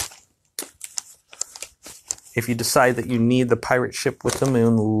 $44.99. If you decide that you need the pirate ship with the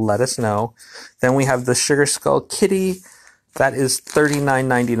moon, let us know. Then we have the Sugar Skull Kitty. That is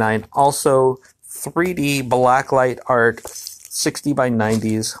 $39.99. Also, 3D blacklight art 60 by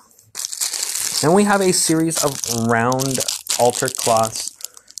 90s. And we have a series of round altar cloths,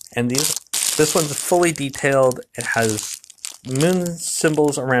 and this one's fully detailed. It has moon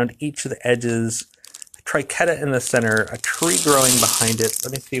symbols around each of the edges, a triqueta in the center, a tree growing behind it.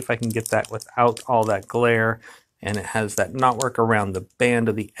 Let me see if I can get that without all that glare. And it has that knotwork around the band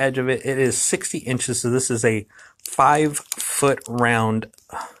of the edge of it. It is 60 inches, so this is a 5-foot round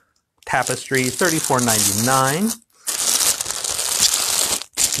tapestry, $34.99.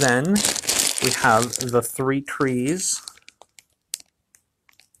 Then we have the 3 trees.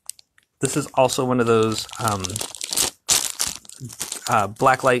 This is also one of those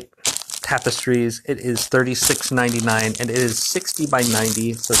blacklight tapestries. It is $36.99, and it is 60 by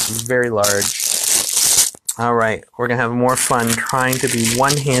 90, so it's very large. All right, we're gonna have more fun trying to be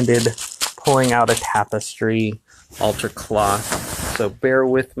one-handed pulling out a tapestry altar cloth. So bear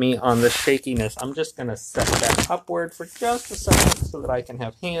with me on the shakiness. I'm just gonna set that upward for just a second so that I can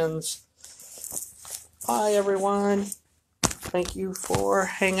have hands. Hi everyone. Thank you for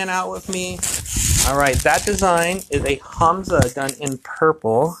hanging out with me. All right, that design is a Hamza done in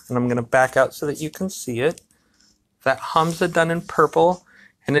purple, and I'm gonna back out so that you can see it. That Hamza done in purple,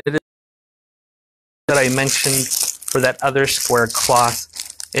 and it is that I mentioned for that other square cloth.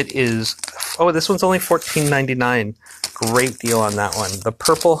 It is, oh, this one's only $14.99. Great deal on that one. The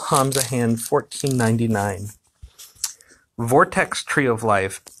purple Hamza hand, $14.99. Vortex Tree of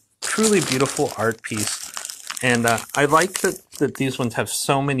Life, truly beautiful art piece. And I like that these ones have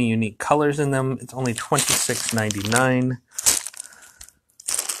so many unique colors in them. It's only $26.99.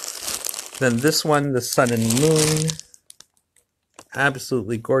 Then this one, the Sun and Moon,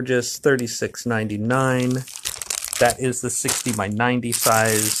 absolutely gorgeous, $36.99. That is the 60 by 90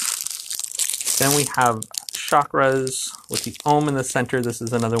 size. Then we have chakras with the Om in the center. This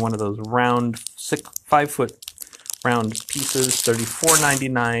is another one of those round 5-foot round pieces,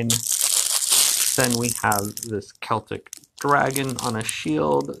 $34.99. Then we have this Celtic dragon on a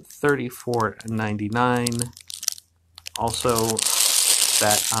shield, $34.99. Also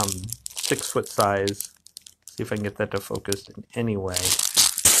that 6-foot size. See if I can get that to focus in any way.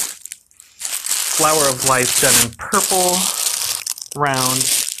 Flower of Life done in purple, round.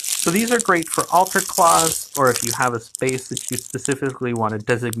 So these are great for altar cloths, or if you have a space that you specifically want to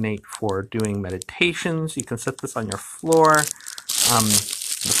designate for doing meditations, you can set this on your floor.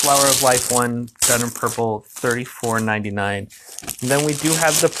 The Flower of Life one, done in purple, $34.99. And then we do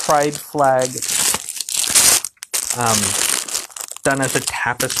have the Pride flag done as a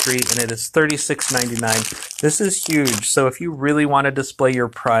tapestry, and it is $36.99. This is huge, so if you really want to display your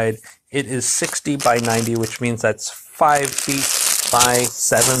pride, it is 60 by 90, which means that's 5 feet by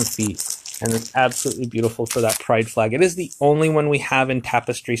 7 feet. And it's absolutely beautiful for that pride flag. It is the only one we have in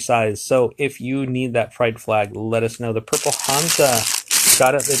tapestry size, so if you need that pride flag, let us know. The purple Hamza.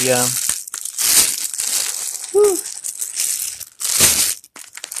 Got it, Lydia. Woo.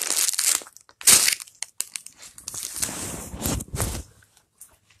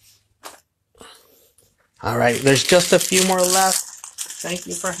 All right, there's just a few more left. Thank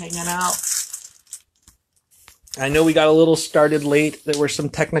you for hanging out. I know we got a little started late. There were some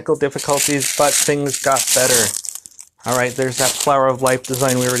technical difficulties, but things got better. All right, there's that Flower of Life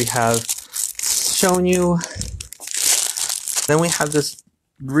design we already have shown you. Then we have this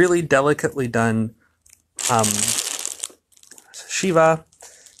really delicately done Shiva.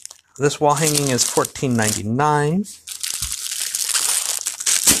 This wall hanging is $14.99.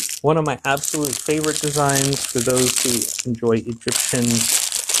 One of my absolute favorite designs for those who enjoy Egyptian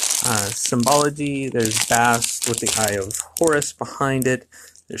symbology. There's Bast with the Eye of Horus behind it.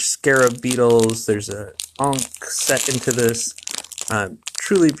 There's scarab beetles. There's a ankh set into this.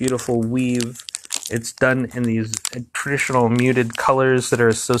 Truly beautiful weave. It's done in these traditional muted colors that are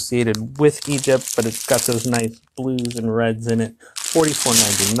associated with Egypt, but it's got those nice blues and reds in it.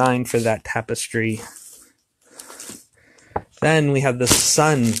 $44.99 for that tapestry. Then we have the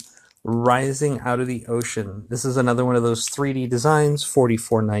sun rising out of the ocean. This is another one of those 3D designs,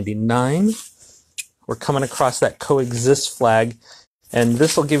 $44.99. We're coming across that coexist flag, and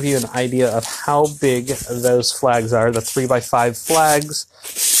this will give you an idea of how big those flags are, the 3x5 flags.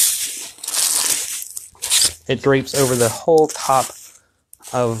 It drapes over the whole top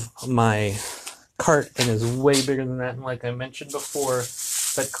of my cart and is way bigger than that. And like I mentioned before,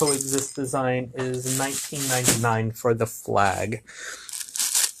 that coexist design is $19.99 for the flag.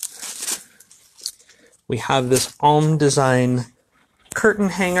 We have this Om design curtain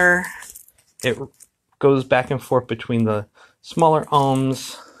hanger. It goes back and forth between the smaller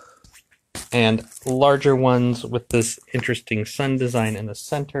Oms and larger ones with this interesting sun design in the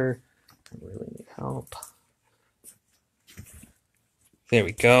center. I really need help. There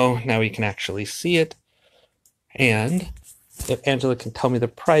we go. Now we can actually see it. And if Angela can tell me the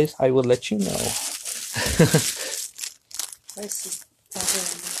price, I will let you know. Price is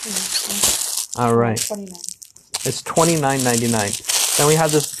probably All right. 29. It's $29.99. Then we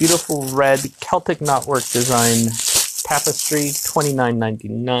have this beautiful red Celtic knotwork design tapestry,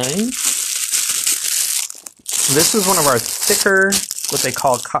 $29.99. This is one of our thicker, what they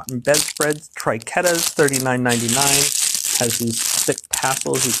call cotton bedspreads, triquettas, $39.99. Has these thick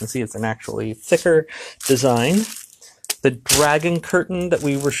tassels. You can see it's an actually thicker design. The dragon curtain that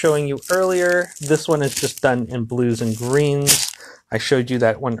we were showing you earlier, this one is just done in blues and greens. I showed you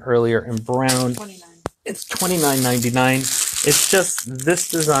that one earlier in brown. 29. It's $29.99. It's just this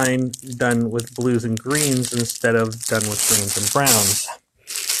design done with blues and greens instead of done with greens and browns.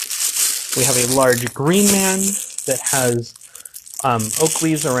 We have a large green man that has oak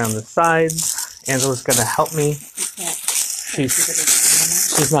leaves around the sides. Angela's going to help me. Yeah.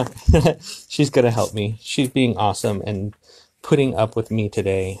 She's not. She's going to help me. She's being awesome and putting up with me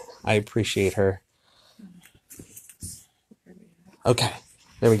today. I appreciate her. Okay,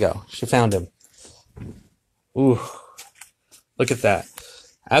 there we go. She found him. Ooh, look at that.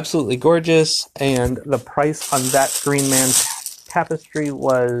 Absolutely gorgeous. And the price on that green man tapestry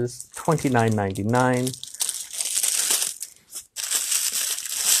was $29.99.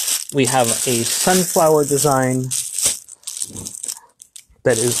 We have a sunflower design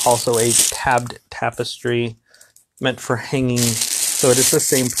that is also a tabbed tapestry meant for hanging. So it is the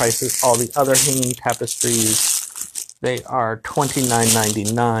same price as all the other hanging tapestries. They are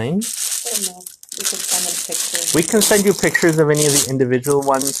 $29.99. We can send them pictures. We can send you pictures of any of the individual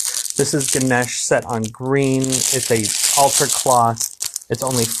ones. This is Ganesh set on green. It's a altar cloth. It's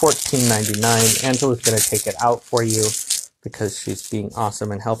only $14.99. Angela's going to take it out for you because she's being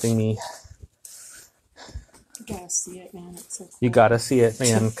awesome and helping me. You gotta see it, man. It's so cool. You got to see it,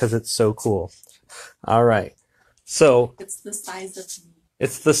 man, because it's so cool. All right. So It's the size of me,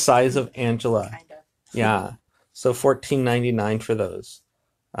 it's the size of Angela. kind of. Yeah. So $14.99 for those.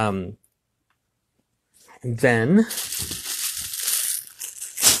 Then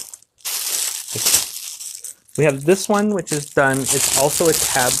we have this one, which is done. It's also a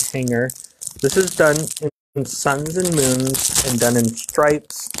tabbed hanger. This is done in suns and moons and done in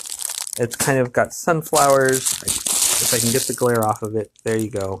stripes. It's kind of got sunflowers. If I can get the glare off of it, there you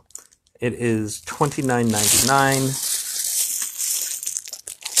go. It is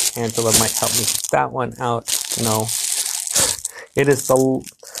 $29.99. Angela might help me get that one out. No. It is the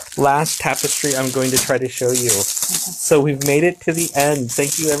last tapestry I'm going to try to show you. So we've made it to the end.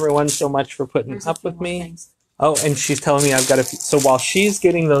 Thank you everyone so much for putting There's a up few with more me. things. Oh, and she's telling me I've got a few. So while she's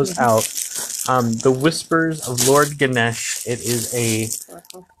getting those out, the Whispers of Lord Ganesh, it is a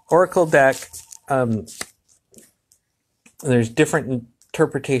oracle deck. There's different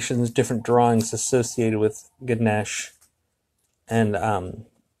interpretations, different drawings associated with Ganesh. And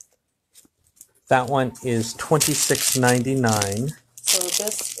that one is $26.99. So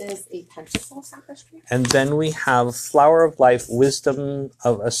this is a pentacle tapestry. And then we have Flower of Life, Wisdom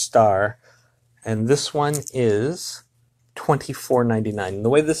of a Star. And this one is $24.99. The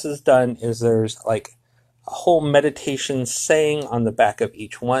way this is done is there's like a whole meditation saying on the back of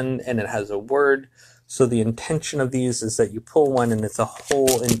each one, and it has a word. So the intention of these is that you pull one and it's a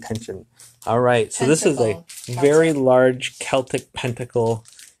whole intention. All right, so this is a very large Celtic pentacle.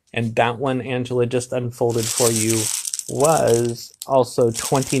 And that one Angela just unfolded for you was also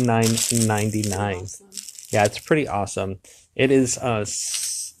 $29.99. Awesome. Yeah, it's pretty awesome. It is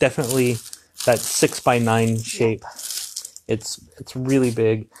definitely that 6x9 shape. It's really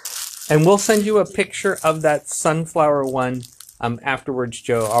big. And we'll send you a picture of that sunflower one afterwards,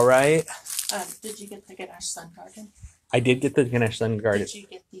 Joe, all right? Did you get the Ganesh Sun Garden? I did get the Ganesh Sun Garden. Did you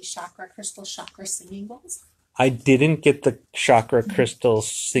get the Chakra Crystal Chakra Singing Bowls? I didn't get the Chakra Crystal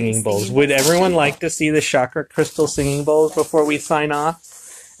Singing Bowls. Would everyone like to see the Chakra Crystal Singing Bowls before we sign off?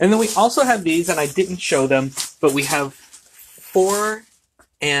 And then we also have these, and I didn't show them, but we have 4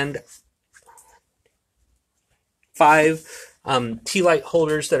 and 5 tea light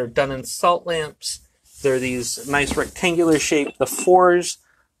holders that are done in salt lamps. They're these nice rectangular shape. The 4s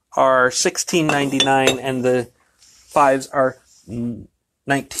are $16.99 and the 5s are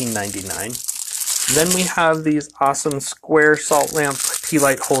 $19.99. Then we have these awesome square salt lamp tea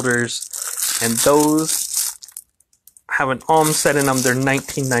light holders, and those have an alm set in them. They're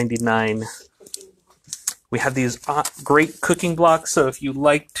 $19.99. We have these great cooking blocks, so if you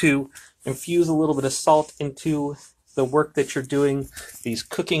like to infuse a little bit of salt into the work that you're doing, these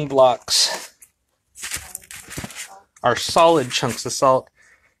cooking blocks are solid chunks of salt,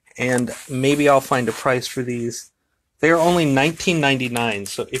 and maybe I'll find a price for these They are only $19.99.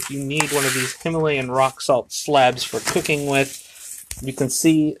 So if you need one of these Himalayan rock salt slabs for cooking with, you can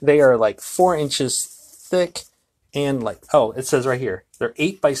see they are like 4 inches thick and like, oh, it says right here, they're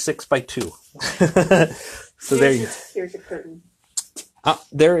 8 by 6 by 2. So there you go. Here's your curtain.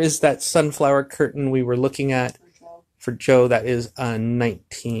 There is that sunflower curtain we were looking at for Joe. That is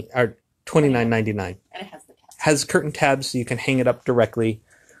 $29.99. And it has the tabs. Has curtain tabs so you can hang it up directly.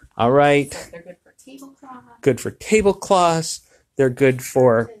 All right. So they're good for tablecloth. Good for tablecloths. They're good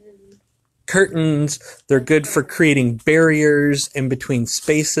for curtains. They're good for creating barriers in between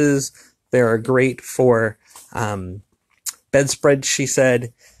spaces. They are great for bedspreads, she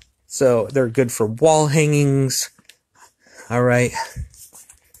said. So they're good for wall hangings. All right.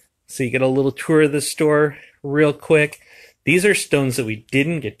 So you get a little tour of the store real quick. These are stones that we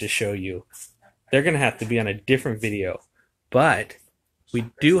didn't get to show you. They're going to have to be on a different video. But we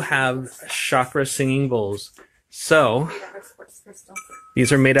do have chakra singing bowls. So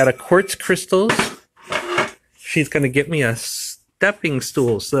these are made out of quartz crystals. She's going to get me a stepping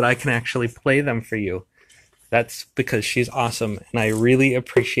stool so that I can actually play them for you. That's because she's awesome and I really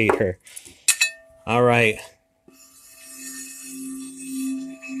appreciate her. All right.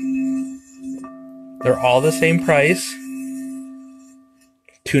 They're all the same price.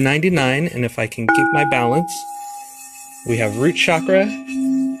 $2.99, and if I can keep my balance, we have root chakra.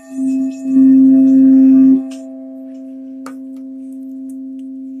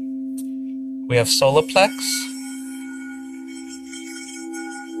 We have solar plex.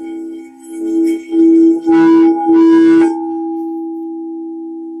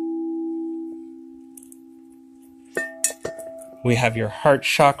 We have your heart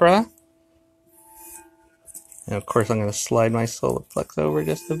chakra. And of course, I'm going to slide my solar plex over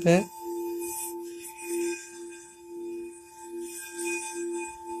just a bit.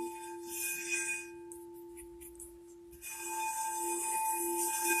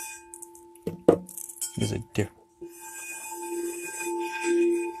 There's a different.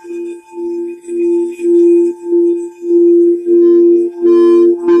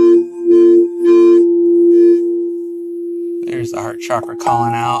 There's the heart chakra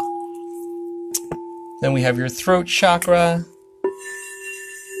calling out. Then we have your throat chakra.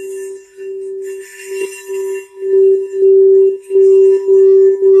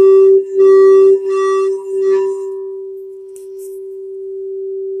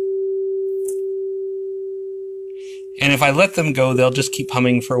 And if I let them go, they'll just keep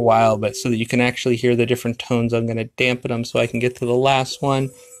humming for a while, but so that you can actually hear the different tones, I'm going to dampen them so I can get to the last one,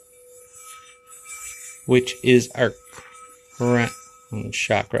 which is our crown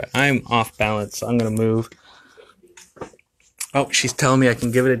chakra. I'm off balance, so I'm going to move. Oh, she's telling me I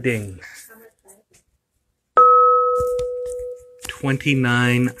can give it a ding.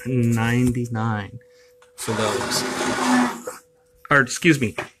 $29.99 for those. Or, excuse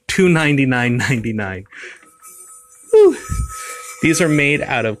me, $299.99. Whew. These are made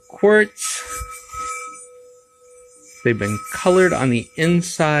out of quartz. They've been colored on the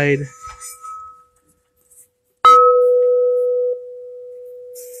inside.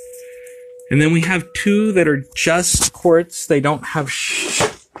 And then we have two that are just quartz. They don't have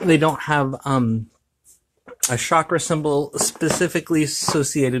a chakra symbol specifically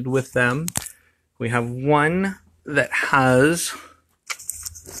associated with them. We have one that has,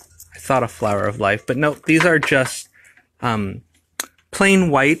 I thought, a flower of life, but no, these are just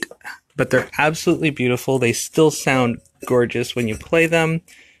plain white, but they're absolutely beautiful. They still sound gorgeous when you play them.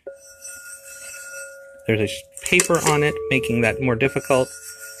 There's a paper on it, making that more difficult.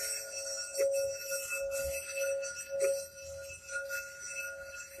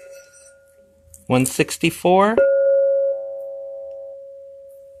 $164.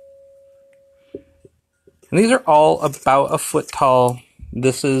 And these are all about a foot tall.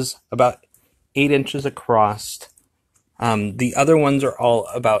 This is about 8 inches across. The other ones are all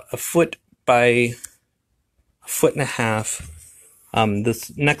about a foot by a foot and a half.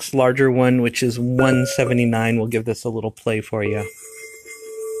 This next larger one, which is $179, will give this a little play for you.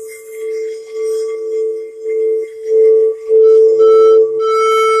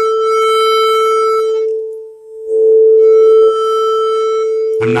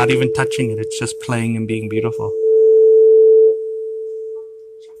 I'm not even touching it, it's just playing and being beautiful.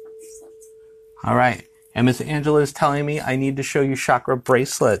 All right, and Miss Angela is telling me I need to show you chakra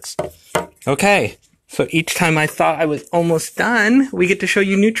bracelets. Okay, so each time I thought I was almost done, we get to show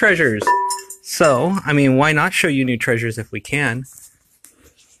you new treasures. So, I mean, why not show you new treasures if we can?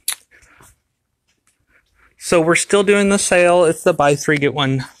 So we're still doing the sale. It's the buy 3, get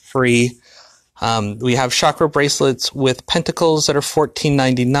 1 free. We have chakra bracelets with pentacles that are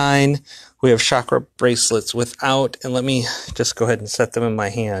 $14.99. We have chakra bracelets without, and let me just go ahead and set them in my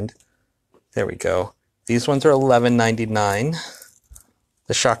hand. There we go. These ones are $11.99.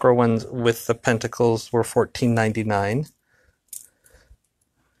 The chakra ones with the pentacles were $14.99.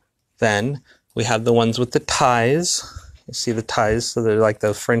 Then we have the ones with the ties. You see the ties, so they're like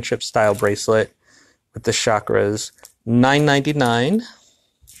the friendship style bracelet with the chakras, $9.99.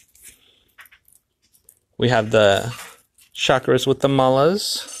 We have the chakras with the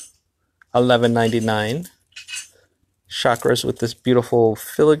malas, $11.99. Chakras with this beautiful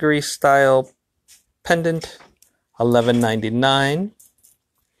filigree style pendant, $11.99.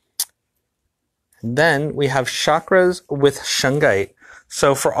 Then we have chakras with shungite.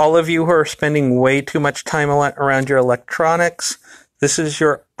 So for all of you who are spending way too much time around your electronics, this is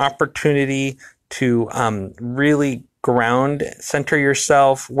your opportunity to really ground, center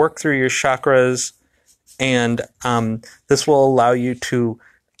yourself, work through your chakras, and this will allow you to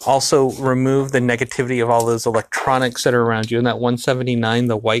also remove the negativity of all those electronics that are around you. And that $179,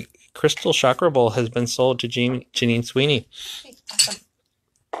 the white crystal chakra bowl, has been sold to Janine Sweeney. Awesome.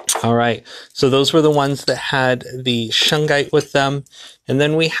 All right, so those were the ones that had the shungite with them. And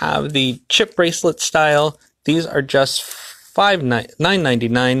then we have the chip bracelet style. These are just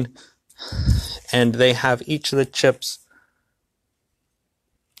 $9.99, and they have each of the chips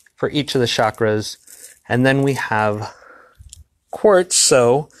for each of the chakras. And then we have quartz,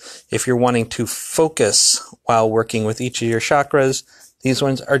 so if you're wanting to focus while working with each of your chakras, these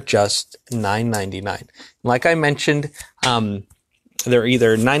ones are just $9.99. Like I mentioned, they're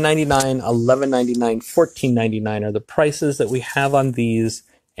either $9.99, $11.99, $14.99 are the prices that we have on these,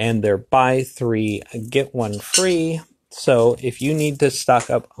 and they're buy 3, get 1 free. So if you need to stock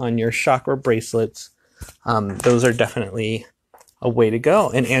up on your chakra bracelets, those are definitely a way to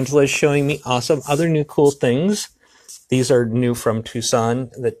go. And Angela is showing me awesome other new cool things. These are new from Tucson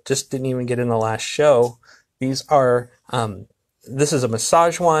that just didn't even get in the last show. These are, this is a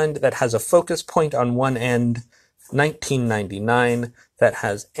massage wand that has a focus point on one end, $19.99, that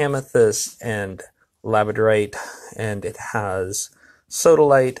has amethyst and labradorite, and it has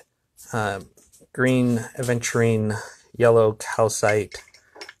sodalite, green aventurine, yellow calcite.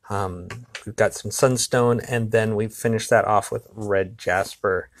 We've got some sunstone, and then we finished that off with red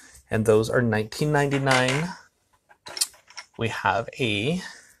jasper, and those are $19.99. We have a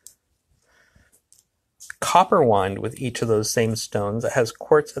copper wand with each of those same stones. It has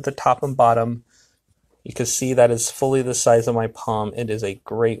quartz at the top and bottom. You can see that is fully the size of my palm. It is a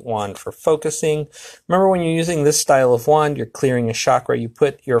great wand for focusing. Remember, when you're using this style of wand, you're clearing a chakra. You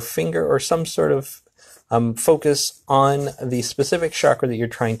put your finger or some sort of focus on the specific chakra that you're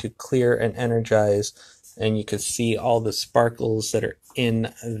trying to clear and energize, and you can see all the sparkles that are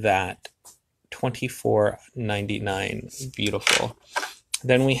in that. $24.99. Beautiful.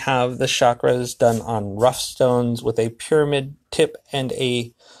 Then we have the chakras done on rough stones with a pyramid tip and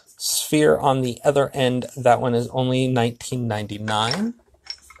a sphere on the other end. That one is only $19.99.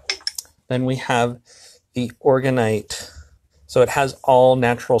 Then we have the organite. So it has all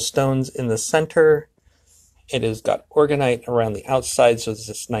natural stones in the center. It has got organite around the outside, so it's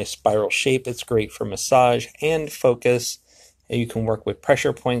this nice spiral shape. It's great for massage and focus. You can work with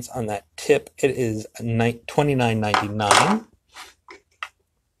pressure points on that tip. It is $29.99.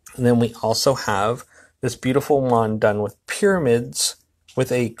 And then we also have this beautiful wand done with pyramids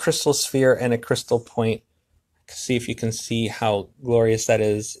with a crystal sphere and a crystal point. See if you can see how glorious that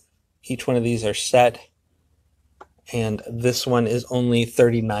is. Each one of these are set, and this one is only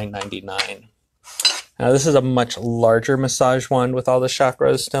 $39.99. Now this is a much larger massage wand with all the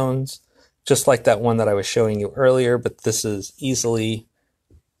chakra stones, just like that one that I was showing you earlier, but this is easily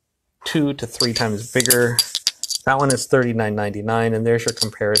 2 to 3 times bigger. That one is $39.99, and there's your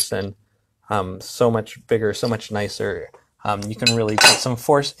comparison. So much bigger, so much nicer. You can really put some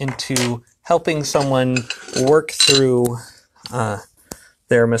force into helping someone work through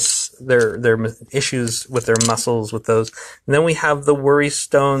their issues with their muscles with those. And then we have the worry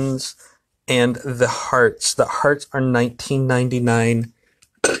stones and the hearts. The hearts are $19.99.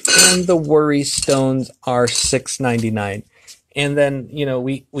 And the worry stones are $6.99. And then, you know,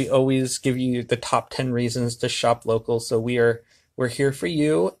 we always give you the top 10 reasons to shop local. So we're here for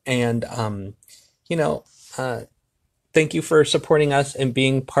you. And, thank you for supporting us and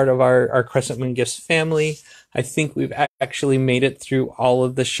being part of our Crescent Moon Gifts family. I think we've actually made it through all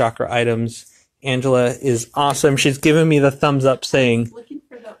of the chakra items. Angela is awesome. She's given me the thumbs up saying, Looking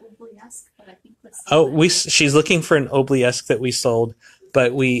for the obelisk, but I think we're she's looking for an obelisk that we sold.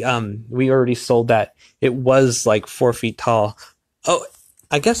 But we already sold that. It was like 4 feet tall. Oh,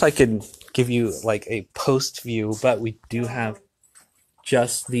 I guess I could give you like a post view, but we do have.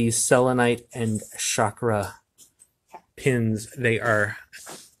 just the selenite and chakra pins. They are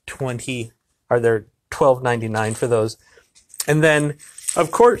they're $12.99 for those. And then,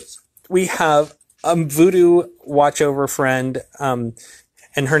 of course, we have a voodoo watchover friend, and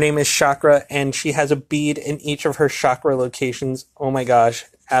her name is Chakra, and she has a bead in each of her chakra locations. Oh my gosh,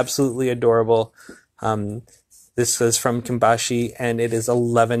 absolutely adorable. This is from Kimbashi, and it is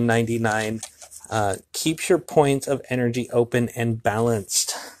 $11.99. Keeps your points of energy open and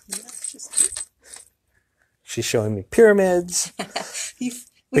balanced. She's showing me pyramids.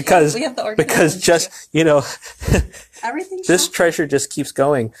 Because just, you know, this treasure just keeps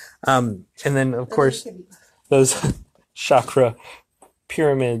going. And then, of course, those chakra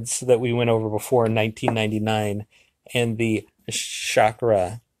pyramids that we went over before in 1999, and the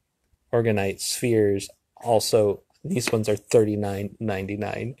chakra organite spheres also, these ones are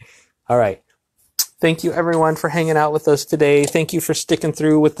 $39.99. All right. Thank you, everyone, for hanging out with us today. Thank you for sticking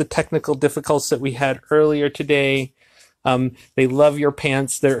through with the technical difficulties that we had earlier today. They love your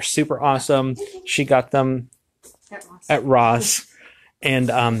pants. They're super awesome. She got them at Ross. And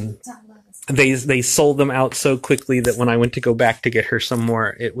they sold them out so quickly that when I went to go back to get her some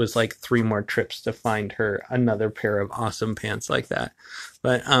more, it was like 3 more trips to find her another pair of awesome pants like that.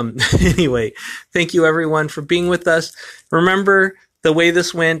 But anyway, thank you, everyone, for being with us. Remember, the way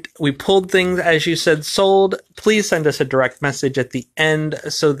this went, we pulled things, as you said, sold. Please send us a direct message at the end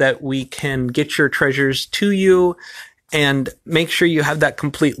so that we can get your treasures to you. And make sure you have that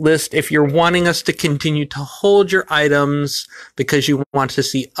complete list. If you're wanting us to continue to hold your items because you want to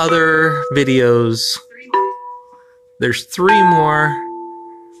see other videos, there's 3 more.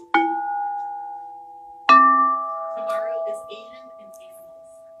 Tomorrow is Asian and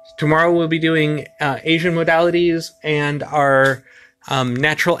animals. Tomorrow we'll be doing Asian modalities and our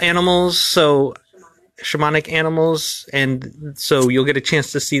natural animals. So shamanic animals, and so you'll get a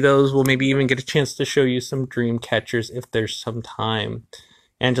chance to see those. We'll maybe even get a chance to show you some dream catchers if there's some time.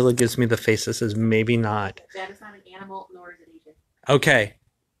 Angela gives me the face that says maybe not. That is not an animal, nor is it Asian. Okay.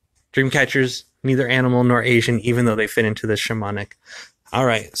 Dream catchers, neither animal nor Asian, even though they fit into the shamanic. All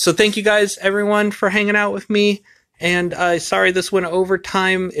right. So thank you guys, everyone, for hanging out with me. And sorry this went over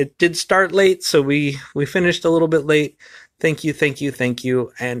time. It did start late, so we finished a little bit late. Thank you,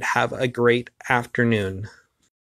 and have a great afternoon.